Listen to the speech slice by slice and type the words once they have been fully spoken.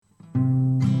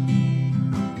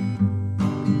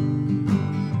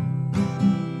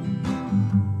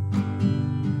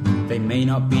may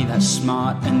not be that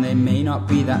smart and they may not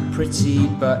be that pretty,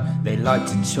 but they like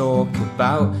to talk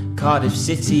about Cardiff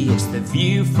City. It's the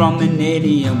view from the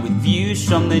Ninian, with views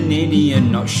from the Ninian,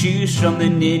 not shoes from the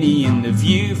Ninian, the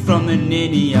view from the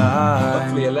Ninian.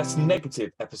 Hopefully a less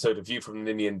negative episode of View from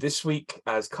the Ninian this week,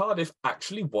 as Cardiff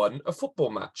actually won a football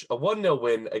match. A 1-0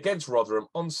 win against Rotherham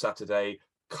on Saturday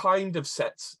kind of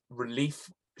sets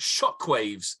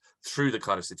shockwaves through the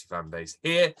Cardiff City fan base.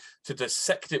 Here to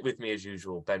dissect it with me as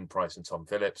usual, Ben Price and Tom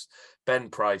Phillips.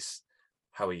 Ben Price,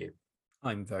 how are you?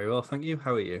 I'm very well, thank you.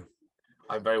 How are you?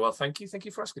 I'm very well, thank you. Thank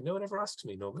you for asking. No one ever asks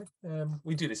me normally.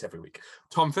 We do this every week.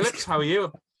 Tom Phillips, how are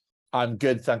you? I'm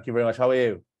good, thank you very much. How are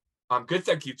you? I'm good,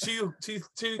 thank you.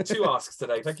 Two asks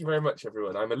today. Thank you very much,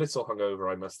 everyone. I'm a little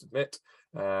hungover, I must admit,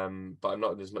 but I'm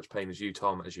not in as much pain as you,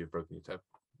 Tom, as you've broken your toe.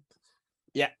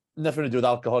 Yeah, nothing to do with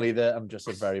alcohol either. I'm just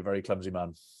a very, very clumsy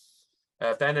man.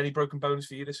 Ben, any broken bones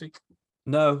for you this week?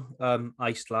 No,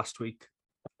 iced last week,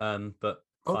 but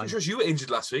because you were injured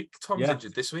last week. Tom's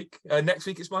injured this week. Next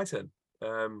week it's my turn.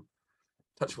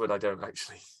 Touch wood, I don't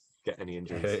actually get any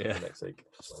injuries next week.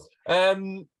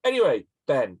 Anyway,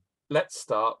 Ben, let's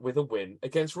start with a win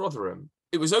against Rotherham.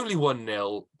 It was only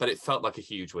 1-0, but it felt like a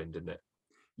huge win, didn't it?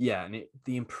 Yeah, and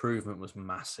the improvement was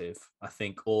massive. I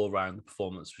think all around the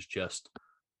performance was just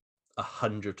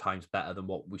 100 times better than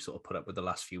what we sort of put up with the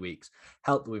last few weeks.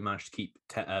 Helped that we managed to keep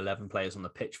 11 players on the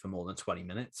pitch for more than 20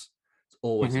 minutes. It's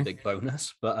always a big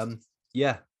bonus, but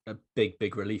a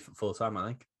big relief at full time, I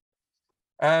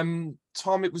think.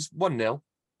 Tom, it was 1-0,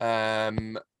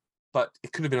 but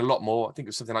it could have been a lot more. I think it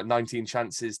was something like 19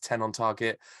 chances, 10 on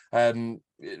target.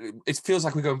 It feels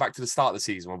like we're going back to the start of the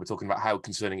season when we're talking about how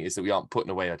concerning it is that we aren't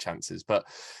putting away our chances. But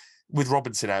with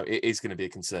Robinson out, it is going to be a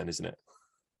concern, isn't it?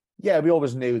 Yeah, we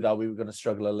always knew that we were going to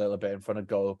struggle a little bit in front of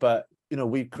goal, but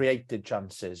we created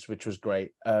chances, which was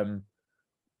great.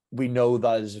 We know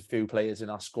that there's a few players in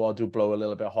our squad who blow a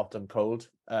little bit hot and cold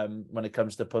when it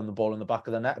comes to putting the ball in the back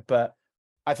of the net. But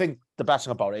I think the best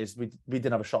thing about it is we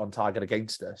didn't have a shot on target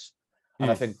against us,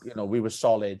 and I think we were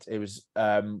solid. It was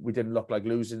we didn't look like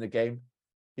losing the game.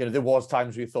 There was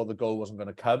times we thought the goal wasn't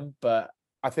going to come, but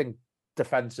I think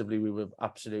defensively we were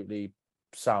absolutely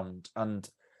sound, and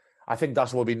I think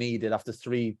that's what we needed after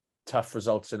 3 tough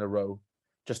results in a row,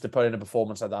 just to put in a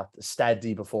performance like that, a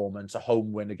steady performance, a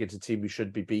home win against a team we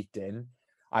should be beating.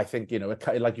 I think,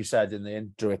 like you said in the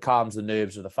intro, it calms the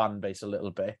nerves of the fan base a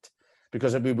little bit,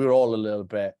 because we were all a little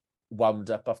bit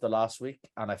wound up after last week.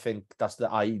 And I think that's the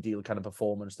ideal kind of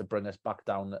performance to bring us back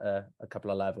down a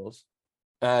couple of levels.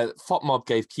 FOTMob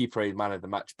gave Kipre man of the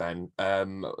match, Ben.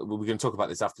 We're going to talk about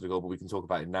this after the goal, but we can talk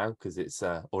about it now because it's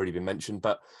already been mentioned.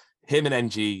 But him and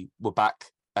NG were back.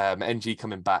 NG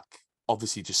coming back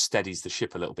obviously just steadies the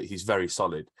ship a little bit. He's very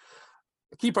solid.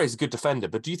 Kipre is a good defender,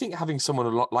 but do you think having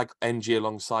someone like NG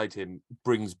alongside him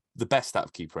brings the best out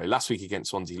of Kipre? Last week against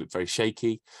Swansea, he looked very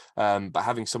shaky, but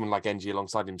having someone like NG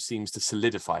alongside him seems to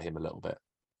solidify him a little bit.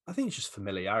 I think it's just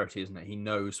familiarity, isn't it? He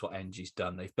knows what NG's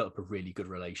done. They've built up a really good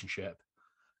relationship.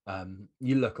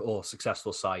 You look at all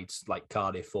successful sides like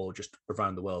Cardiff or just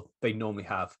around the world, they normally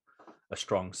have a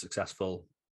strong, successful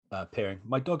pairing.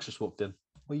 My dog's just walked in.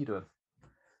 What are you doing?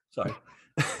 Sorry.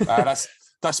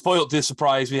 That spoiled the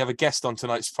surprise. We have a guest on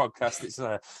tonight's podcast. It's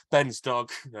Ben's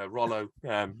dog, Rollo.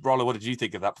 Rollo, what did you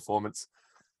think of that performance?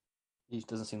 He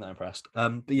doesn't seem that impressed.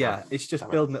 But yeah, it's just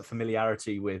building up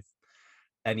familiarity with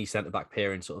any centre-back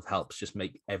pairing sort of helps just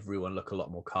make everyone look a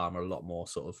lot more calmer, a lot more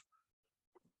sort of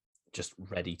just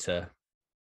ready to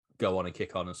go on and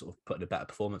kick on and sort of put in a better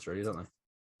performance, really, don't they?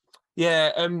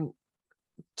 Yeah.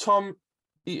 Tom,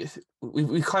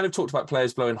 we kind of talked about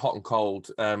players blowing hot and cold.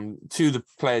 Two of the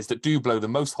players that do blow the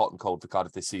most hot and cold for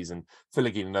Cardiff this season,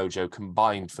 Filigin and Ojo,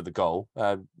 combined for the goal.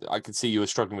 I could see you were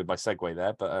struggling with my segue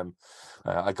there, but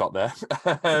I got there.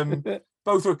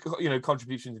 Both were,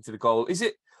 contributions into the goal. Is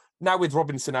it now with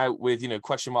Robinson out, with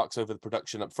question marks over the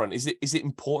production up front? Is it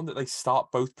important that they start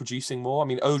both producing more? I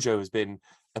mean, Ojo has been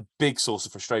a big source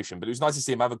of frustration, but it was nice to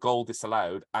see him have a goal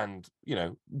disallowed and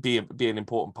be an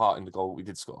important part in the goal we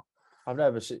did score. I've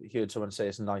never heard someone say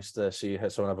it's nice to see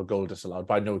someone have a goal disallowed,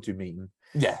 but I know what you mean.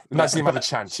 Yeah, nice to see him have a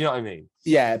chance, you know what I mean?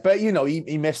 Yeah, but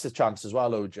he missed a chance as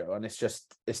well, Ojo, and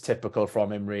it's typical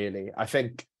from him, really. I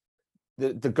think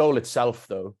the goal itself,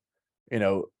 though,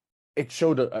 it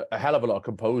showed a hell of a lot of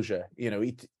composure.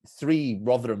 3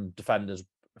 Rotherham defenders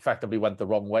effectively went the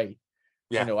wrong way.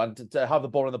 Yeah. And to have the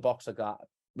ball in the box like that,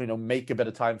 make a bit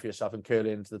of time for yourself and curl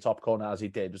it into the top corner as he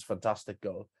did was a fantastic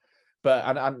goal. But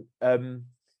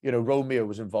Romeo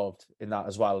was involved in that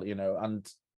as well, and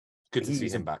good to see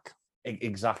him back.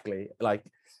 Exactly.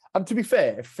 And to be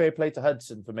fair play to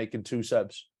Hudson for making 2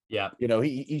 subs. Yeah. You know,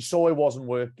 he saw it wasn't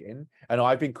working. And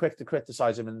I've been quick to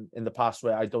criticize him in the past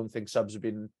where I don't think subs have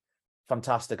been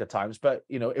fantastic at times, but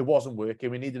you know, it wasn't working.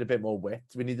 We needed a bit more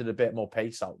width. We needed a bit more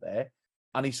pace out there.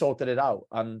 And he sorted it out.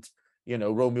 And, you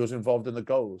know, Romeo was involved in the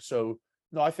goal. So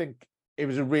no, I think it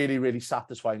was a really, really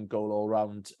satisfying goal all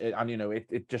around. And, you know,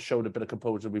 it just showed a bit of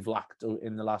composure we've lacked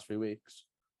in the last few weeks.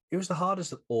 It was the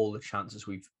hardest of all the chances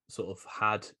we've sort of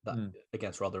had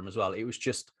against Rotherham as well. It was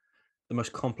just the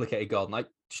most complicated goal. And I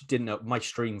just didn't know, my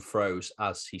stream froze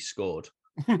as he scored.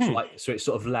 So it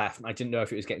sort of left. And I didn't know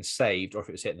if it was getting saved or if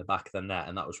it was hitting the back of the net.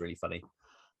 And that was really funny.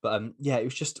 But yeah, it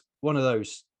was just one of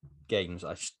those games.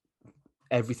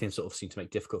 Everything sort of seemed to make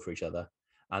difficult for each other.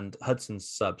 And Hudson's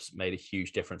subs made a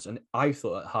huge difference. And I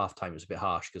thought at halftime it was a bit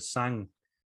harsh because Sang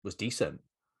was decent.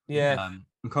 Yeah.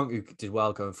 Nkunku did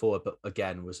well going forward, but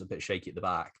again, was a bit shaky at the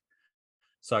back.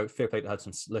 So fair play to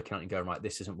Hudson, looking at it and going, right,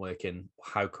 this isn't working.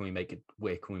 How can we make it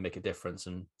work? Can we make a difference?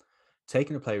 And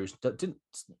taking a player who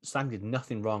Sang did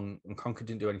nothing wrong, and Nkunku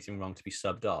didn't do anything wrong to be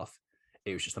subbed off.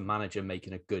 It was just the manager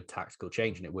making a good tactical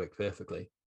change, and it worked perfectly.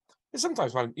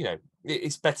 Sometimes, man, you know,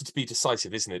 it's better to be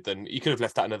decisive, isn't it? Than you could have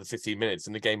left that another 15 minutes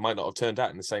and the game might not have turned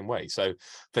out in the same way. So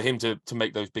for him to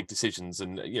make those big decisions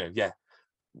and, you know, yeah,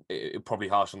 it probably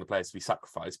harsh on the players to be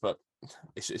sacrificed, but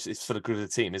it's for the good of the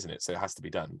team, isn't it? So it has to be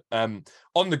done.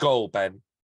 On the goal, Ben,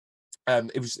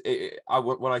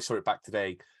 when I saw it back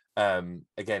today,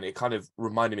 again, it kind of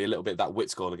reminded me a little bit of that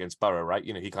Wits goal against Borough, right?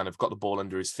 You know, he kind of got the ball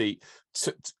under his feet,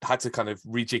 had to kind of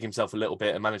rejig himself a little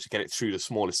bit and managed to get it through the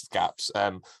smallest of gaps.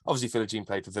 Obviously, Philogene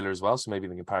played for Villa as well, so maybe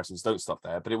the comparisons don't stop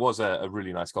there, but it was a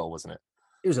really nice goal, wasn't it?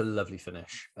 It was a lovely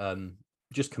finish.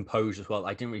 Just composure as well.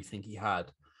 I didn't really think he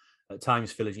had. At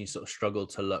times, Philogene sort of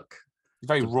struggled to look. He's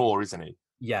very raw, isn't he?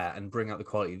 Yeah, and bring out the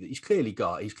quality that he's clearly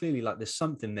got. He's clearly like, there's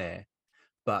something there,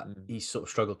 but he's sort of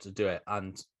struggled to do it.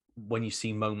 And when you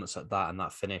see moments like that and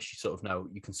that finish, you sort of know,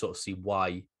 you can sort of see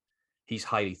why he's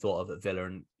highly thought of at Villa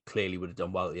and clearly would have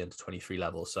done well at the under 23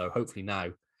 level. So hopefully now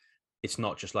it's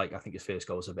not just like, I think his first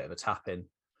goal was a bit of a tap in.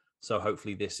 So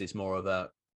hopefully this is more of a,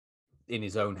 in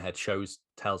his own head,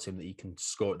 tells him that he can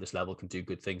score at this level, can do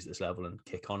good things at this level and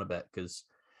kick on a bit, because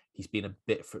he's been a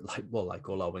bit like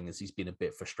all our wingers, he's been a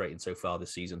bit frustrating so far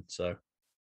this season. So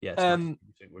yeah, it's doing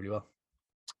really well.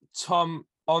 Tom,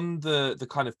 on the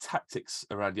kind of tactics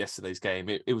around yesterday's game,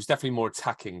 it was definitely more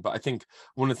attacking. But I think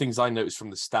one of the things I noticed from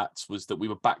the stats was that we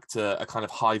were back to a kind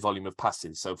of high volume of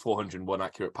passes. So 401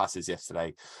 accurate passes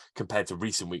yesterday compared to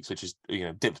recent weeks, which is, you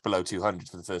know, dipped below 200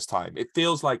 for the first time. It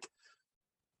feels like,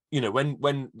 you know,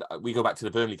 when we go back to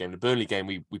the Burnley game,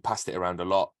 we passed it around a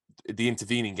lot. The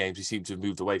intervening games, we seem to have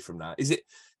moved away from that. Is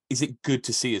it good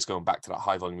to see us going back to that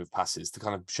high volume of passes to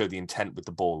kind of show the intent with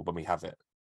the ball when we have it?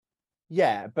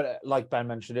 Yeah, but like Ben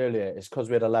mentioned earlier, it's because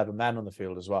we had 11 men on the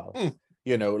field as well.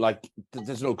 You know, like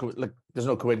there's no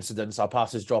coincidence our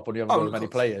passes drop when you haven't got many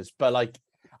players. But like,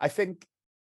 I think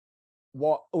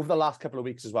what over the last couple of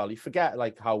weeks as well, you forget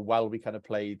like how well we kind of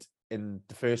played in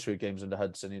the first few games under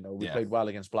Hudson. You know, we played well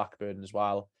against Blackburn as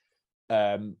well,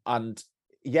 and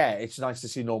yeah, it's nice to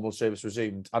see normal service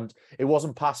resumed. And it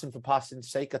wasn't passing for passing's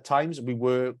sake. At times we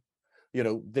were, you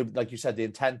know, like you said, the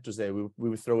intent was there. We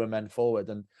were throwing men forward,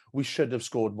 and we should have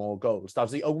scored more goals. That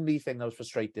was the only thing that was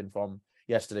frustrating from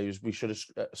yesterday. Was we should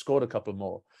have scored a couple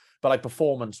more. But like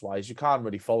performance-wise, you can't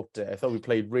really fault it. I thought we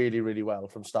played really, really well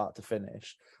from start to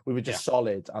finish. We were just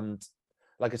solid, and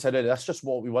like I said earlier, that's just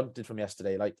what we wanted from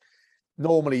yesterday. Like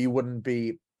normally, you wouldn't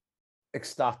be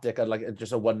ecstatic at like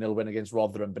just a 1-0 win against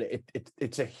Rotherham, but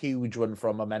it's a huge one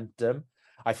from momentum.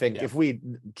 I think if we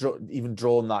even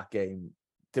drawn that game,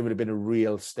 there would have been a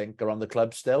real stink around the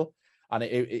club still, and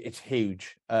it's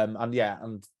huge. And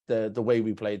the way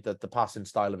we played, the passing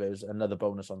style of it was another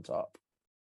bonus on top.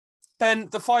 Ben,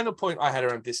 the final point I had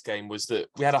around this game was that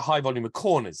we had a high volume of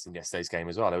corners in yesterday's game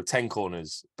as well. There were 10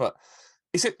 corners, but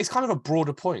it's kind of a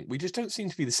broader point. We just don't seem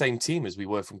to be the same team as we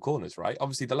were from corners, right?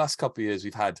 Obviously, the last couple of years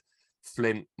we've had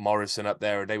Flint, Morrison up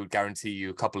there, and they would guarantee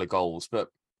you a couple of goals, but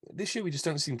this year we just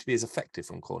don't seem to be as effective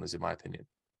from corners, in my opinion.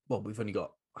 Well, we've only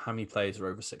got how many players are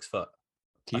over 6 foot?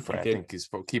 Keeper, I think is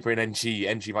keeper in NG.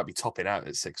 NG might be topping out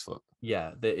at 6 foot.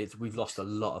 Yeah, we've lost a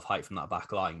lot of height from that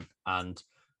back line, and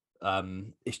I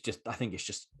think it's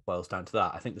just boils down to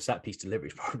that. I think the set piece delivery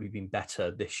has probably been better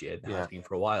this year than it has been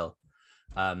for a while.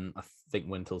 I think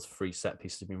Wintel's free set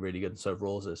pieces have been really good, and so have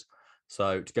Raws's.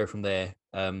 So to go from there,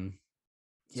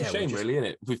 it's a shame, really, isn't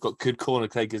it? We've got good corner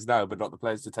takers now, but not the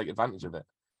players to take advantage of it.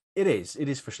 It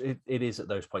is at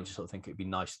those points you sort of think it'd be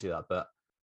nice to do that, but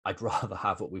I'd rather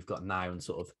have what we've got now and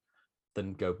sort of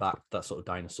than go back to that sort of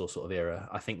dinosaur sort of era.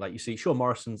 I think, like you see, sure,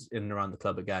 Morrison's in and around the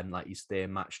club again, like he's there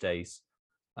match days,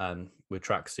 with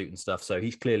tracksuit and stuff. So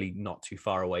he's clearly not too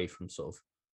far away from sort of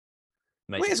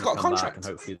making He's got a come back contract. and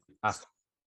hopefully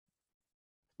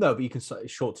no, but you can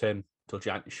short term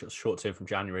from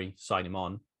January, sign him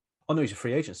on. Oh no, he's a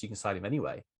free agent, so you can sign him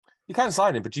anyway. You can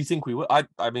sign him, but do you think we will? I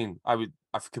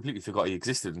completely forgot he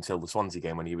existed until the Swansea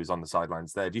game when he was on the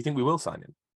sidelines there. Do you think we will sign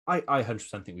him? I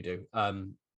 100% think we do.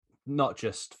 Not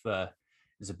just for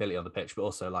his ability on the pitch, but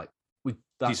also like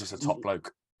he's just a top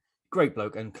bloke. Great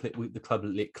bloke, and the club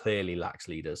clearly lacks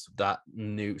leaders. That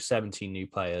 17 new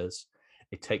players,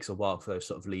 it takes a while for those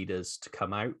sort of leaders to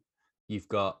come out. You've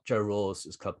got Joe Rawls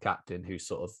as club captain, who's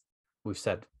sort of, we've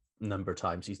said a number of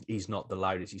times, he's not the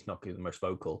loudest, he's not the most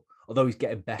vocal, although he's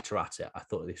getting better at it. I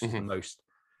thought this was the most,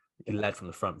 he led from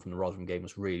the front from the Rotherham game,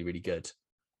 was really, really good.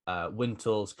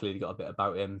 Wintle's clearly got a bit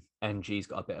about him. NG's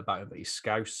got a bit about him, but he's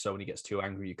scouse, so when he gets too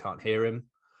angry, you can't hear him.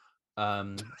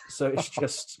 So it's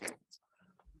just,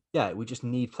 yeah, we just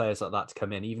need players like that to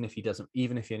come in. Even if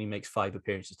he only makes 5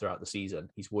 appearances throughout the season,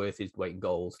 he's worth his weight in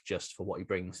gold just for what he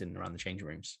brings in and around the changing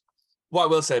rooms. What I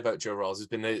will say about Joe Rawls has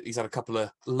been he's had a couple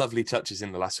of lovely touches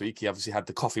in the last week. He obviously had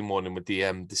the coffee morning with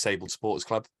the Disabled Supporters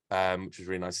Club, which was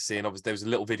really nice to see. And obviously there was a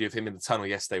little video of him in the tunnel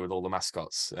yesterday with all the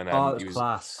mascots. And he was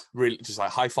class. Really just like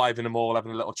high-fiving them all,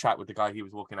 having a little chat with the guy he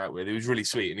was walking out with. It was really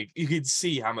sweet. And you could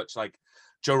see how much like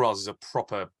Joe Rawls is a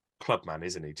proper club man,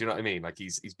 isn't he? Do you know what I mean? Like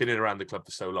he's been in around the club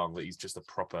for so long that he's just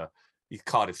he's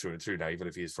Cardiff through and through now, even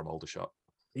if he is from Aldershot.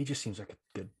 He just seems like a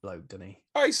good bloke, doesn't he?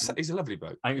 Oh, he's a lovely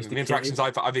bloke. In the interactions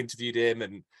I've interviewed him,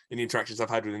 and in the interactions I've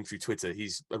had with him through Twitter,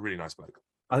 he's a really nice bloke.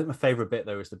 I think my favourite bit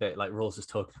though is the bit like Rawls is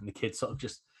talking and the kids sort of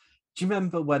just. Do you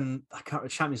remember when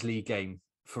Champions League game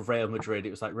for Real Madrid? It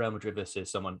was like Real Madrid versus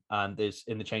someone, and there's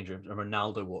in the change room, and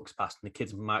Ronaldo walks past, and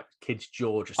the kid's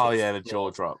jaw just. Oh yeah, the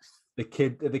jaw drop. The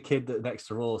kid that next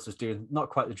to Rawls was doing not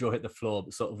quite the jaw hit the floor,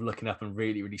 but sort of looking up and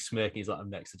really, really smirking. He's like, "I'm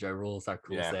next to Joe Rawls. How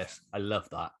cool is this?" I love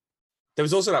that. There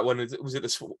was also that one. Was it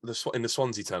in the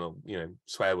Swansea tunnel? You know,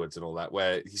 swear words and all that,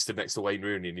 where he stood next to Wayne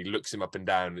Rooney and he looks him up and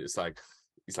down. It's like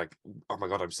he's like, "Oh my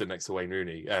god, I'm stood next to Wayne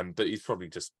Rooney." But he's probably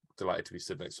just delighted to be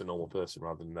stood next to a normal person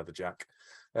rather than another Jack.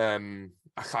 I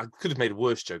could have made a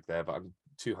worse joke there, but I'm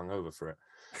too hungover for it.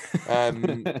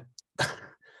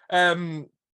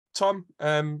 Tom,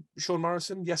 Sean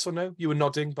Morrison, yes or no? You were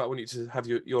nodding, but I want you to have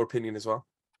your opinion as well.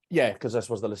 Yeah, because I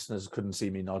suppose the listeners couldn't see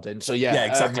me nodding. So yeah,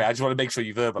 exactly. I just want to make sure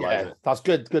you verbalize it. That's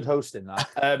good hosting. That.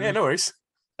 Yeah, no worries.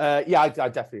 I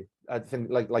definitely. I think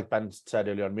like Ben said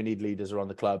earlier on, we need leaders around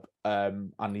the club,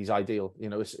 and he's ideal. You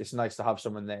know, it's nice to have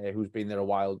someone there who's been there a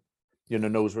while, you know,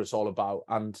 knows what it's all about.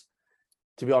 And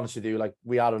to be honest with you, like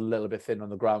we are a little bit thin on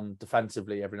the ground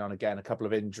defensively every now and again, a couple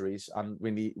of injuries, and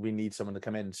we need someone to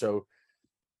come in. So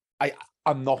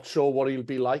I'm not sure what he'll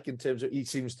be like in terms of, he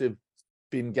seems to have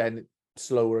been getting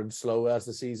slower and slower as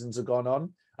the seasons have gone on,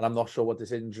 and I'm not sure what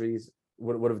this injuries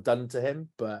would have done to him,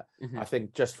 but I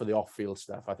think just for the off-field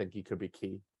stuff, I think he could be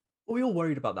key. Well, we all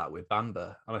worried about that with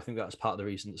Bamba, and I think that's part of the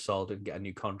reason that Sol didn't get a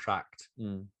new contract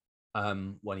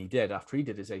when he did, after he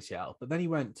did his ACL. But then he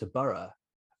went to Borough,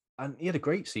 and he had a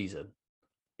great season.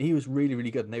 He was really, really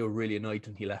good, and they were really annoyed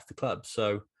when he left the club.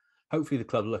 So hopefully the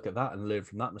club look at that and learn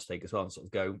from that mistake as well, and sort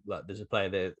of go, look, there's a player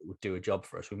there that would do a job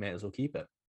for us. We may as well keep it.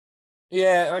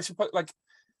 Yeah, I suppose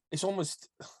it's almost,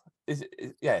 I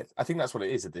think that's what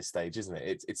it is at this stage, isn't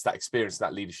it? It's that experience,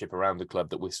 that leadership around the club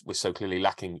that we're so clearly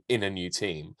lacking in a new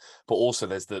team. But also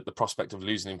there's the prospect of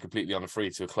losing him completely on a free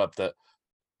to a club that,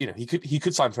 you know, he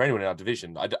could sign for anyone in our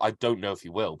division. I don't know if he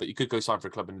will, but he could go sign for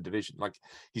a club in the division. Like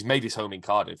he's made his home in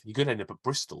Cardiff. He could end up at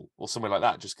Bristol or somewhere like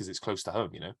that just because it's close to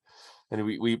home, you know. And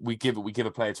we give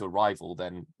a player to a rival,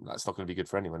 then that's not going to be good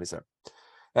for anyone, is it?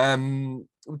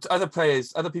 Other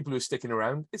people who are sticking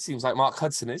around, it seems like Mark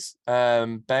Hudson is.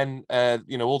 Ben,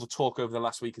 you know, all the talk over the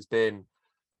last week has been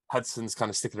Hudson's kind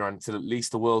of sticking around until at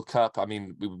least the World Cup. I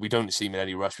mean, we don't seem in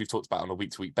any rush. We've talked about on a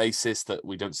week-to-week basis that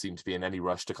we don't seem to be in any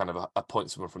rush to kind of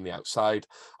appoint someone from the outside.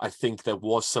 I think there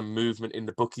was some movement in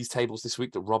the bookies tables this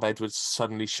week that Rob Edwards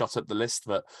suddenly shot up the list,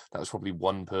 but that was probably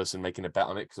one person making a bet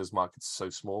on it because his market's so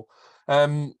small.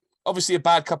 Obviously a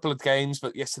bad couple of games,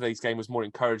 but yesterday's game was more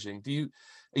encouraging.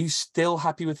 Are you still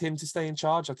happy with him to stay in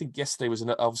charge? I think yesterday was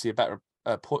obviously a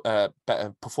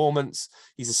better performance.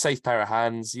 He's a safe pair of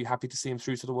hands. Are you happy to see him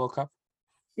through to the World Cup?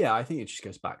 Yeah, I think it just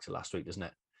goes back to last week, doesn't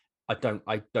it? I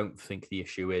don't think the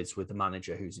issue is with the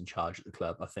manager who's in charge at the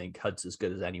club. I think Hud's as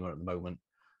good as anyone at the moment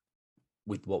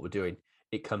with what we're doing.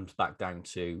 It comes back down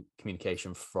to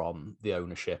communication from the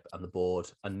ownership and the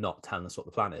board and not telling us what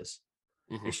the plan is.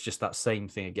 Mm-hmm. It's just that same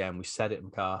thing again. We said it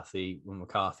when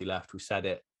McCarthy left. We said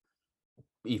it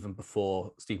even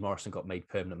before Steve Morrison got made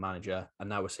permanent manager. And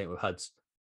now we're saying with Huds,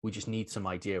 we just need some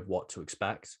idea of what to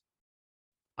expect.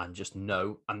 and just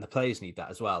know, and the players need that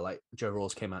as well. Like Joe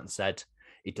Rawls came out and said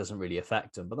it doesn't really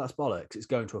affect them, but that's bollocks. It's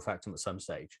going to affect them at some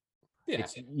stage. Yeah.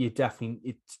 It's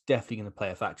definitely going to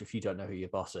play a factor if you don't know who your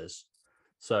boss is.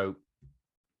 So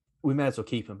we may as well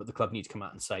keep him, but the club needs to come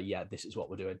out and say, yeah, this is what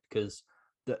we're doing, because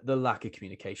the lack of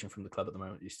communication from the club at the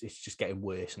moment is it's just getting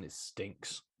worse and it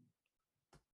stinks.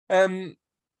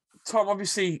 Tom,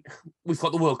 obviously, we've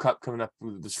got the World Cup coming up.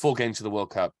 There's 4 games to the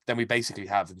World Cup. Then we basically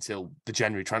have until the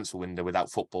January transfer window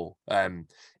without football.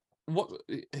 What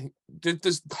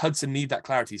does Hudson need that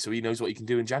clarity so he knows what he can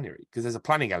do in January? Because there's a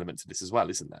planning element to this as well,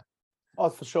 isn't there? Oh,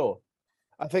 for sure.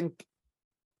 I think,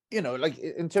 like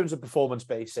in terms of performance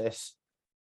basis,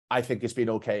 I think it's been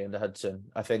okay under Hudson.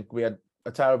 I think we had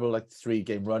a terrible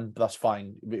 3-game run, but that's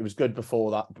fine. It was good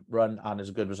before that run and it's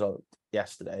a good result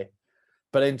yesterday.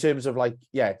 But in terms of like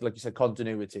you said,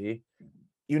 continuity,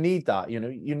 you need that.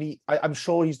 I'm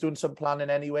sure he's doing some planning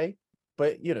anyway,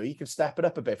 but he can step it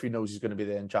up a bit if he knows he's going to be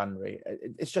there in January.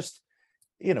 It's just,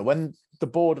 when the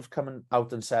board have come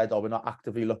out and said, "Oh, we're not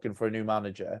actively looking for a new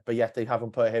manager," but yet they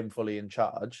haven't put him fully in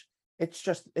charge.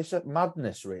 It's a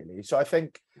madness, really. So I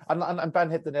think, and Ben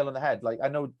hit the nail on the head. Like, I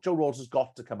know Joe Rawls has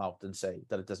got to come out and say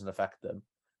that it doesn't affect them,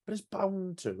 but it's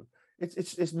bound to.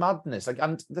 It's madness. Like,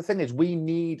 and the thing is, we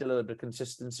need a little bit of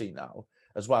consistency now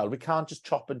as well. We can't just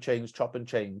chop and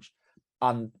change,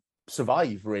 and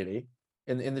survive really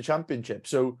in the championship.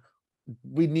 So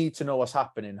we need to know what's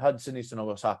happening. Hudson needs to know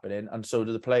what's happening, and so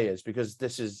do the players, because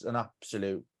this is an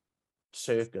absolute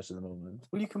circus at the moment.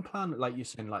 Well, you can plan, like you're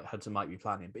saying, like Hudson might be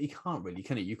planning, but you can't really,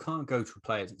 can you? You can't go to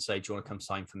players and say, "Do you want to come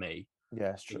sign for me?"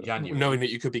 Yeah, it's true. In January, knowing that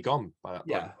you could be gone by that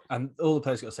point. Yeah, and all the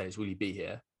players got to say is, "Will you be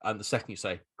here?" And the second you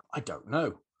say, "I don't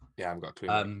know," Yeah, I haven't got a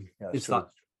clue. it's that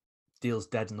deal's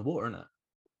dead in the water, isn't it?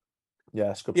 Yeah,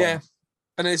 that's a good point. Yeah,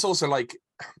 and it's also like,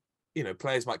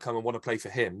 players might come and want to play for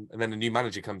him, and then a new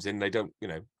manager comes in, they don't,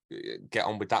 get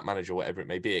on with that manager, whatever it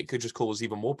may be. It could just cause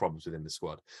even more problems within the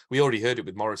squad. We already heard it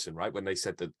with Morrison, right? When they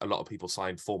said that a lot of people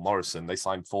signed for Morrison, they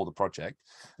signed for the project,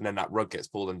 and then that rug gets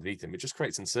pulled underneath him. It just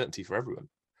creates uncertainty for everyone.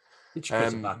 It just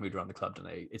creates a bad mood around the club,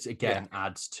 doesn't it? It's again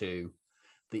adds to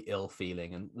the ill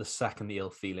feeling, and the second the ill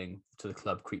feeling to the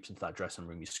club creeps into that dressing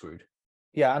room, you're screwed.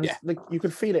 Yeah, and like you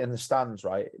could feel it in the stands,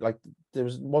 right? Like there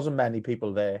wasn't many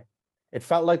people there. It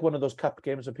felt like one of those cup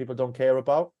games that people don't care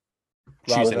about.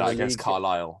 Tuesday night against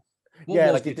Carlisle.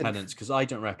 What was the attendance? Because I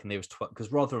don't reckon there was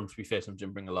because Rotherham, to be fair,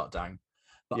 didn't bring a lot down,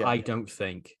 but I don't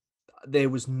think there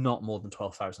was not more than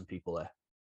 12,000 people there.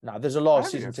 No, there's a lot of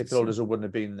season ticket holders who wouldn't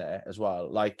have been there as well.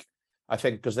 Like I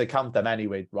think because they count them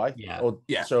anyway, right?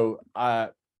 Yeah. So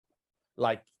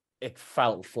like it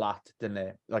felt flat, didn't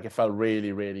it? Like it felt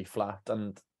really, really flat.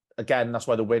 And again, that's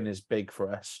why the win is big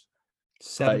for us.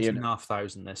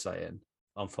 17,500 they're saying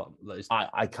on foot.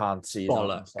 I can't see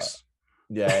bollocks. That.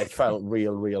 Yeah, it felt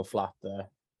real flat there.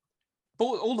 But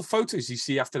all the photos you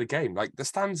see after the game, like the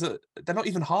stands, they're not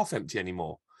even half empty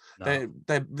anymore. No.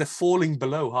 They're falling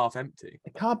below half empty.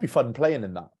 It can't be fun playing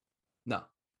in that. No,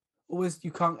 always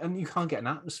you can't get an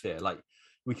atmosphere. Like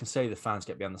we can say the fans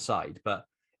get behind the side, but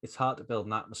it's hard to build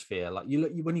an atmosphere. Like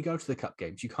when you go to the cup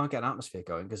games, you can't get an atmosphere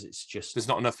going because it's just there's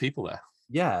not enough people there.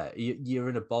 Yeah, you're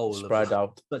in a bowl spread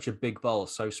out, such a big bowl,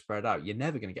 so spread out. You're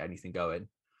never going to get anything going.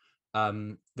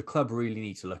 The club really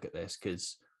need to look at this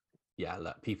because,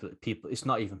 look, people. It's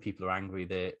not even people are angry.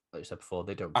 They, like I said before,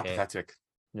 they don't apathetic. care.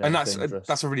 Yeah, and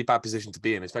that's a really bad position to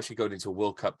be in, especially going into a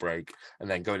World Cup break and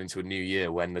then going into a new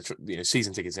year when the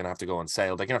season tickets are going to have to go on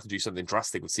sale. They're going to have to do something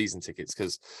drastic with season tickets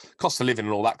because cost of living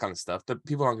and all that kind of stuff. That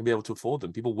people aren't going to be able to afford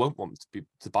them. People won't want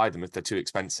to buy them if they're too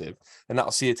expensive, and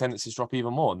that'll see attendances drop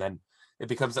even more. And then it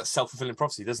becomes that self-fulfilling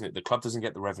prophecy, doesn't it? The club doesn't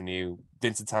get the revenue.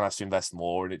 Vincent Tan has to invest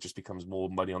more, and it just becomes more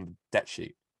money on the debt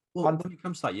sheet. Well, when it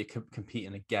comes to that, you're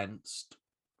competing against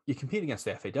the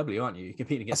FAW, aren't you? You're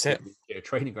competing against your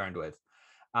training ground with.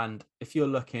 And if you're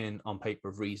looking on paper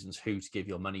of reasons who to give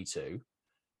your money to,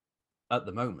 at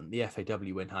the moment, the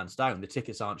FAW win hands down. The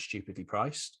tickets aren't stupidly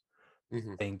priced.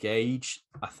 Mm-hmm. They engage.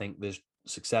 I think there's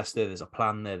success there. There's a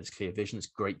plan there. There's clear vision. There's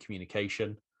great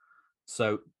communication.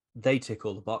 So they tick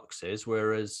all the boxes,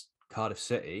 whereas Cardiff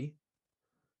City...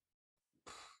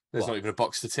 There's not even a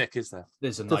box to tick, is there?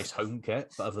 There's a nice home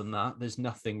kit, but other than that, there's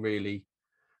nothing really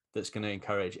that's going to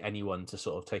encourage anyone to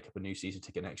sort of take up a new season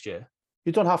ticket next year.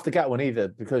 You don't have to get one either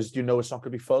because you know it's not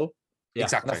going to be full. Yeah,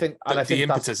 exactly. And I think the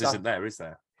impetus isn't there, is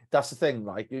there? That's the thing,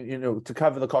 right? To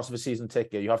cover the cost of a season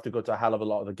ticket, you have to go to a hell of a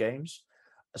lot of the games.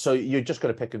 So you're just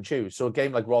going to pick and choose. So a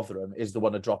game like Rotherham is the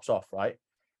one that drops off, right?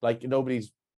 Like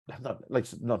nobody's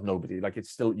not nobody. Like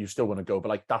it's still you still want to go, but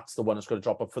like that's the one that's going to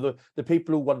drop off for the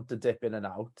people who want to dip in and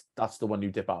out. That's the one you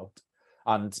dip out.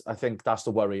 And I think that's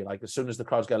the worry. Like, as soon as the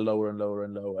crowds get lower and lower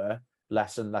and lower,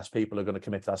 less and less people are going to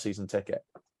commit to that season ticket.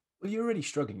 Well, you're already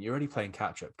struggling. You're already playing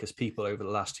catch up because people over the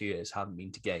last 2 years haven't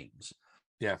been to games.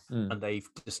 Yeah. And they've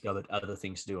discovered other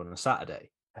things to do on a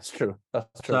Saturday. That's true.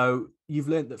 That's true. So you've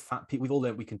learned that we've all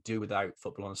learned we can do without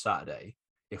football on a Saturday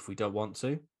if we don't want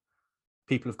to.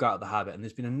 People have got out of the habit, and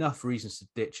there's been enough reasons to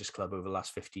ditch this club over the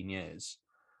last 15 years.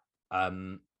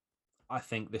 I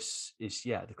think this is,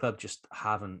 the club just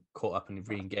haven't caught up and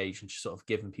re-engaged and just sort of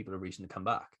given people a reason to come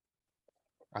back.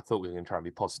 I thought we were going to try and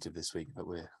be positive this week, but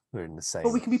we're in the same.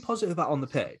 But we can be positive about on the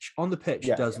pitch. On the pitch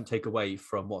doesn't take away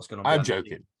from what's going on. I'm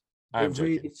joking. I'm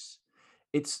joking.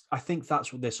 It's. I think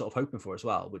that's what they're sort of hoping for as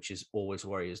well, which is always a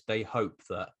worry. Is they hope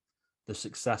that the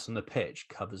success on the pitch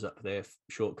covers up their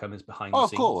shortcomings behind the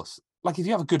scenes. Of course. Like, if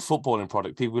you have a good footballing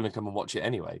product, people are going to come and watch it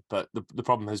anyway. But the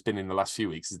problem has been in the last few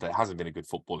weeks is there hasn't been a good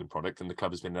footballing product, and the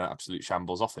club has been an absolute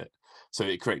shambles off it. So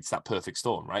it creates that perfect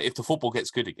storm, right? If the football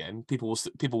gets good again, people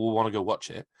will want to go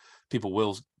watch it. People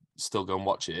will still go and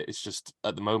watch it. It's just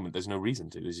at the moment there's no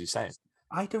reason to, as you say.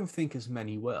 I don't think as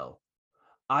many will.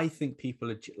 I think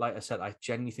people are, like I said, I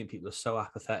genuinely think people are so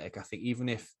apathetic. I think even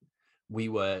if we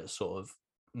were sort of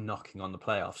knocking on the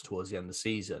playoffs towards the end of the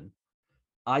season,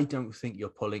 I don't think you're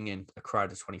pulling in a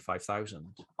crowd of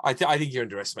 25,000. I think you're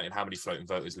underestimating how many floating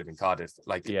voters live in Cardiff.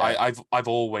 Like, I've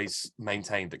always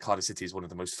maintained that Cardiff City is one of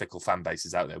the most fickle fan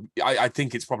bases out there. I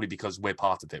think it's probably because we're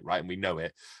part of it, right? And we know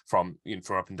it from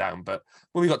up and down. But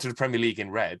when we got to the Premier League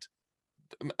in red,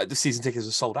 the season tickets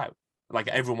were sold out. Like,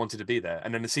 everyone wanted to be there.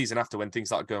 And then the season after, when things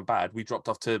started going bad, we dropped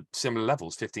off to similar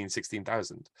levels, 15,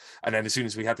 16,000. And then as soon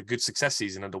as we had the good success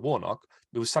season under Warnock,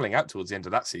 we were selling out towards the end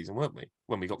of that season, weren't we?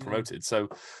 When we got promoted. So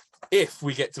if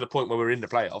we get to the point where we're in the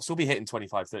playoffs, we'll be hitting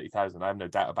 25, 30,000. I have no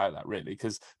doubt about that, really,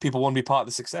 because people want to be part of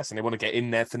the success and they want to get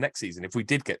in there for next season. If we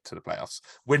did get to the playoffs,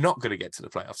 we're not going to get to the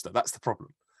playoffs, though. That's the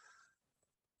problem.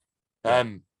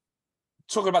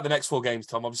 Talking about the next 4 games,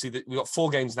 Tom, obviously we've got 4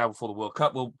 games now before the World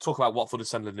Cup. We'll talk about Watford and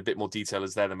Sunderland in a bit more detail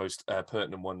as they're the most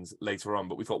pertinent ones later on.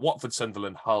 But we've got Watford,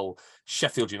 Sunderland, Hull,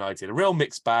 Sheffield United, a real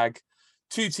mixed bag.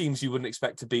 2 teams you wouldn't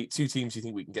expect to beat, 2 teams you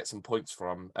think we can get some points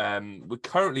from. We're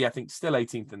currently, I think, still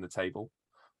 18th in the table.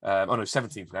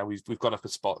 17th now. We've got up a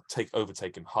spot,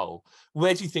 overtaken Hull.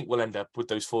 Where do you think we'll end up with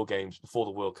those 4 games before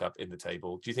the World Cup in the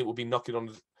table? Do you think we'll be knocking on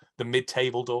the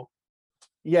mid-table door?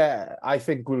 Yeah, I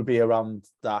think we'll be around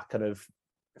that kind of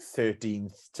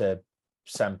 13th to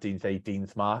 17th,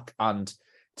 18th mark. And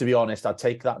to be honest, I'd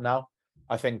take that now.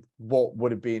 I think what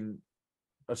would have been,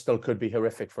 or still could be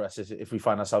horrific for us, is if we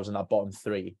find ourselves in that bottom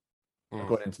 3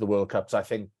 going into the World Cup. So I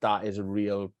think that is a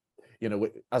real,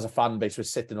 as a fan base, we're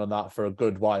sitting on that for a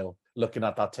good while, looking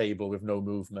at that table with no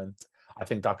movement. I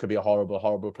think that could be a horrible,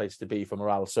 horrible place to be for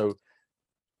morale. So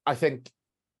I think,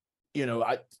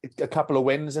 a couple of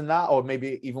wins in that, or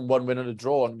maybe even 1 win and a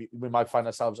draw, and we might find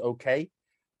ourselves okay.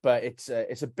 But it's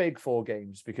a big 4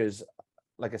 games because,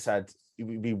 like I said,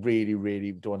 we really,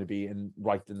 really don't want to be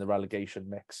right in the relegation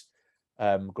mix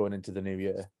going into the new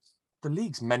year. The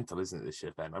league's mental, isn't it, this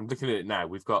year, Ben? I'm looking at it now.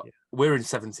 We're in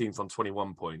 17th on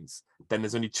 21 points. Then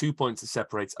there's only 2 points that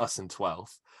separates us and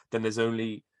 12th. Then there's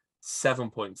only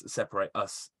 7 points that separate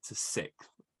us to 6th.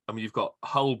 I mean, you've got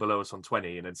Hull below us on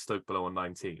 20 and then Stoke below on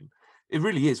 19. It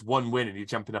really is 1 win and you're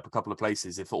jumping up a couple of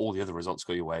places if all the other results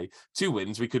go your way. 2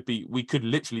 wins, we could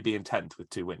literally be in 10th with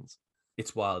 2 wins.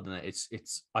 It's wild, isn't it?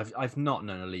 It's I've not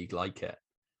known a league like it.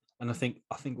 And I think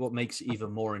what makes it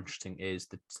even more interesting is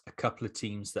that a couple of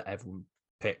teams that everyone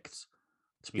picked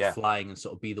to be flying and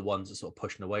sort of be the ones that sort of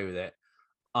pushing away with it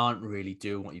aren't really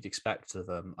doing what you'd expect of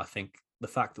them. I think the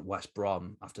fact that West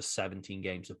Brom, after 17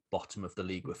 games, are bottom of the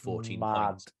league with 14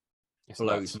 points,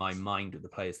 blows my mind with the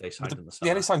players they signed in the summer.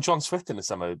 Yeah, they signed John Swift in the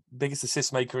summer, biggest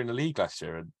assist maker in the league last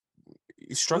year, and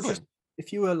he's struggling.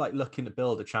 If you were looking to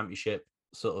build a championship,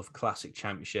 sort of classic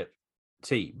championship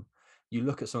team, you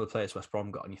look at some of the players West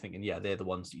Brom got and you're thinking, they're the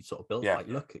ones that you sort of built.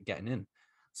 Look at getting in.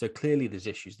 So clearly there's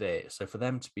issues there. So for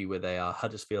them to be where they are,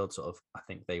 Huddersfield I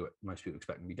think most people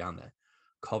expect them to be down there.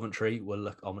 Coventry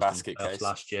will almost basket in the playoffs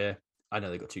last year. I know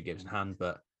they've got 2 games in hand,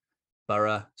 but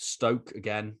Borough, Stoke,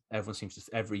 again, everyone seems to,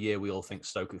 every year we all think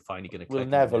Stoke are finally going to click. We'll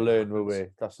never learn, will we?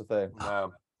 That's the thing.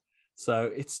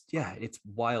 So it's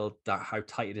wild that how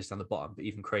tight it is down the bottom, but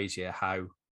even crazier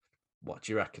what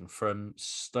do you reckon, from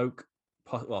Stoke,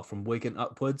 from Wigan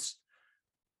upwards,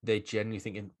 they're genuinely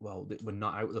thinking, we're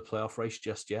not out of the playoff race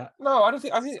just yet. No, I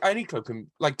think any club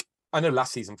can, I know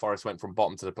last season Forest went from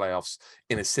bottom to the playoffs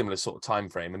in a similar sort of time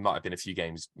frame. It might have been a few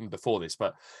games before this,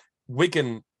 but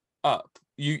Wigan up,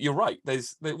 you're right.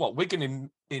 There's Wigan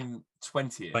in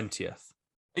 20th.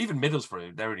 Even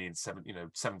Middlesbrough, they're only in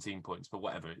 17 points, but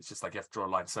whatever. It's just like you have to draw a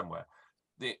line somewhere.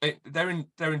 they're in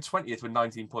 20th with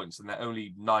 19 points, and they're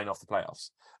only 9 off the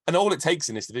playoffs. And all it takes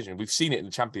in this division, we've seen it in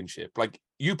the Championship. Like,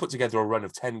 you put together a run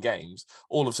of 10 games,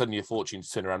 all of a sudden your fortunes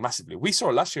turn around massively. We saw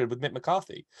it last year with Mick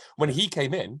McCarthy. When he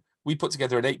came in, we put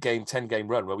together an 8-game, 10-game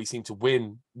run where we seemed to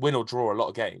win or draw a lot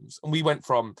of games, and we went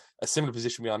from a similar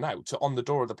position we are now to on the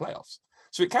door of the playoffs.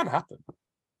 So it can happen.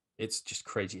 It's just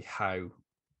crazy how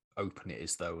open it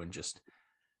is, though, and just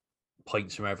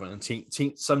points from everyone.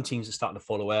 And some teams are starting to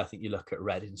fall away. I think you look at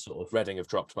Reading, Reading have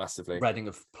dropped massively. Reading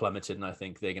have plummeted, and I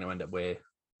think they're going to end up where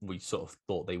we sort of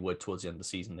thought they would towards the end of the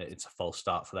season. It's a false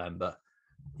start for them. But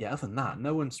yeah, other than that,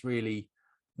 no one's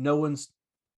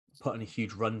putting a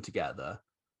huge run together,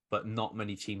 but not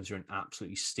many teams are in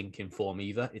absolutely stinking form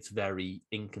either. It's very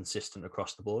inconsistent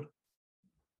across the board.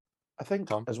 I think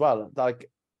as well,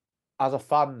 like, as a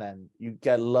fan, then you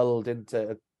get lulled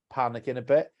into panicking a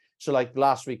bit. So, like,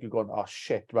 last week, you're going, oh,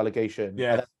 shit, relegation. Yeah.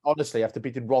 And then, honestly, after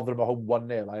beating Rotherham at home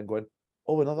 1-0, I'm going,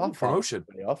 oh, we're not that far. Promotion.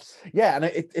 Playoffs. Yeah, and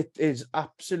it is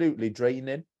absolutely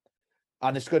draining.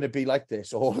 And it's going to be like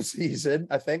this all season,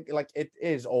 I think. Like, it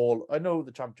is all... I know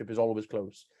the Championship is always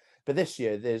close. But this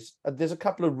year, there's a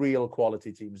couple of real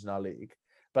quality teams in our league.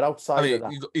 But outside of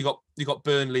that... You got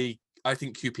Burnley. I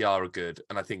think QPR are good.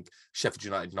 And I think Sheffield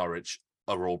United, Norwich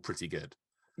are all pretty good.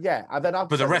 Yeah, and then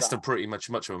but the rest are pretty much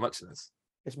of a muchness.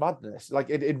 It's madness. Like,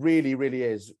 it really, really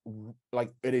is.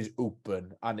 Like, it is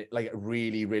open, and it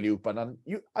really, really open. And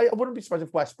I wouldn't be surprised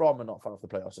if West Brom are not far off the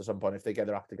playoffs at some point if they get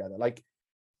their act together. Like,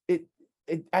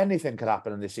 anything could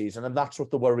happen in this season, and that's what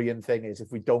the worrying thing is.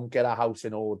 If we don't get our house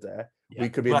in order, we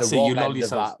could be in the wrong end of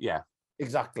that. Yeah,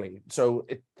 exactly. So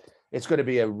it's going to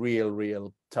be a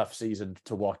real tough season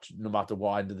to watch, no matter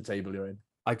what end of the table you're in.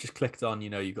 I just clicked on,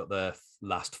 you've got the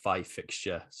last 5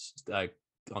 fixtures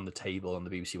on the table on the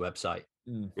BBC website.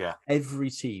 Yeah. Every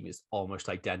team is almost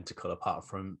identical, apart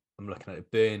from, I'm looking at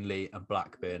it, Burnley and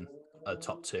Blackburn are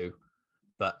top 2.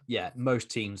 But yeah, most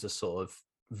teams are sort of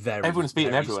very... Everyone's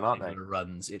beating everyone, aren't they?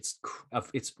 Runs. It's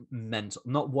mental.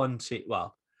 Not one team...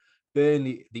 Well,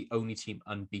 Burnley, the only team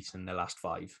unbeaten in their last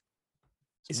 5.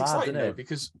 It's exciting, though,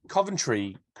 because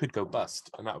Coventry could go bust,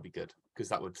 and that would be good, because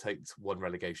that would take one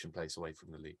relegation place away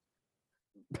from the league.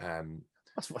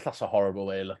 That's a horrible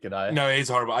way of looking at it. No, it is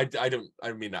horrible. I don't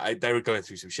mean that. They were going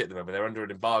through some shit at the moment. They're under an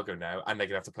embargo now, and they're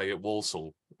gonna have to play at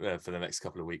Walsall for the next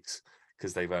couple of weeks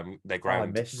because they've their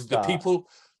ground. The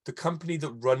company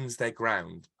that runs their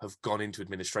ground have gone into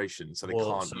administration, so they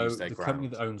can't use their ground. The company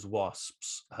that owns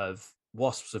Wasps have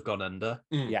gone under.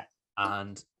 Yeah,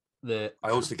 and I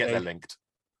also get they're linked.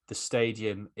 The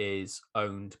stadium is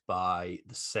owned by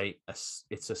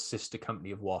it's a sister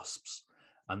company of Wasps.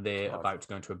 And they're about to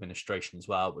go into administration as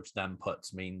well, which then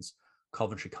means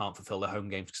Coventry can't fulfill their home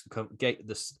games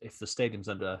because if the stadium's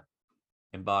under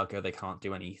embargo, they can't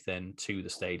do anything to the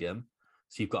stadium.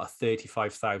 So you've got a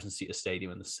 35,000-seater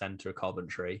stadium in the centre of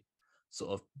Coventry,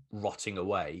 sort of rotting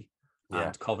away. Yeah.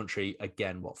 And Coventry,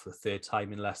 again, for the 3rd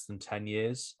time in less than 10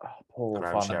 years,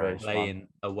 playing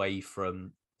away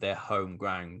from their home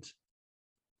ground.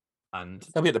 And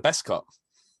they'll be at the Bestcott.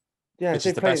 Yeah, which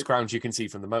is the best ground you can see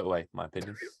from the motorway, in my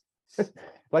opinion.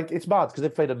 Like, it's mad because they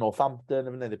played at Northampton,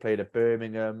 haven't they? They played at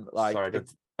Birmingham. Like, sorry,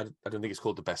 I don't think it's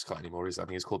called the Bestcott anymore, is it? I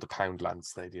think it's called the Poundland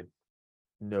Stadium.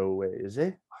 No way, is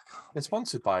it? It's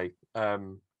sponsored by,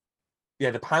 the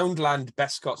Poundland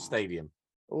Bestcott Stadium.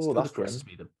 Oh, that's great.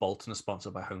 The Bolton are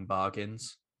sponsored by Home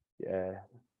Bargains. Yeah,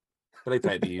 but they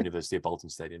play at the University of Bolton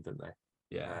Stadium, don't they?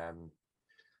 Yeah.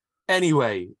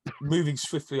 Anyway, moving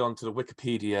swiftly on to the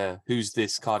Wikipedia, who's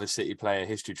this Cardiff City player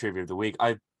history trivia of the week?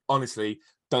 I honestly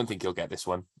don't think you'll get this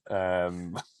one.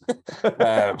 It's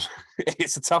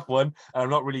a tough one, and I'm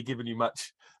not really giving you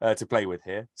much to play with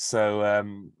here. So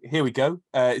here we go.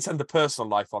 It's under personal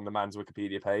life on the man's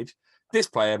Wikipedia page. This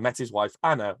player met his wife,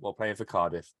 Anna, while playing for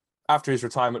Cardiff. After his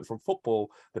retirement from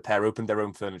football, the pair opened their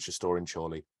own furniture store in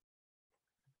Chorley.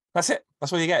 That's it.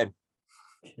 That's what you're getting.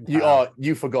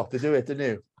 You forgot to do it, didn't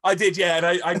you? I did, yeah, and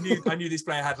I knew this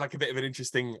player had like a bit of an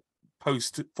interesting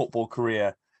post-football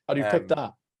career. And you picked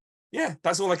that? Yeah,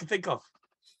 that's all I can think of.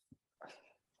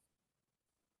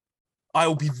 I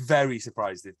will be very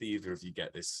surprised if either of you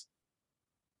get this.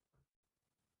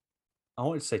 I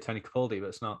wanted to say Tony Capaldi, but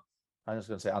it's not. I was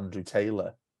going to say Andrew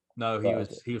Taylor. No, he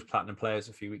was platinum players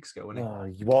a few weeks ago, wasn't he? Oh,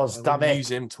 he was. Damn it!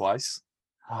 Use him twice.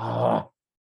 Guido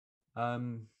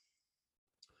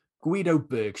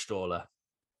Bergstaller.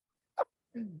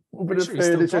 Open a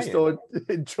furniture store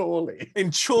in Chorley.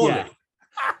 In Chorley. Yeah.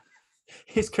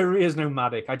 His career is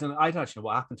nomadic. I don't actually know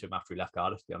what happened to him after he left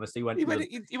Cardiff, to be honest. He went to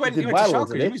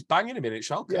Schalke. He was banging him in at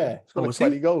Schalke. Yeah, he's got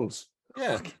 20 goals.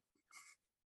 Yeah.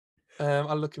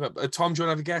 I'll look him up. Tom, do you want to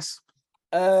have a guess?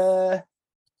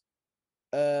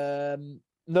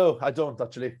 No, I don't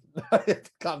actually. I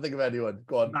can't think of anyone.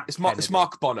 Go on. It's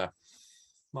Mark Bonner.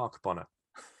 Mark Bonner.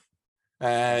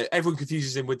 Everyone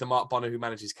confuses him with the Mark Bonner who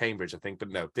manages Cambridge, I think, but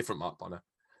no, different Mark Bonner.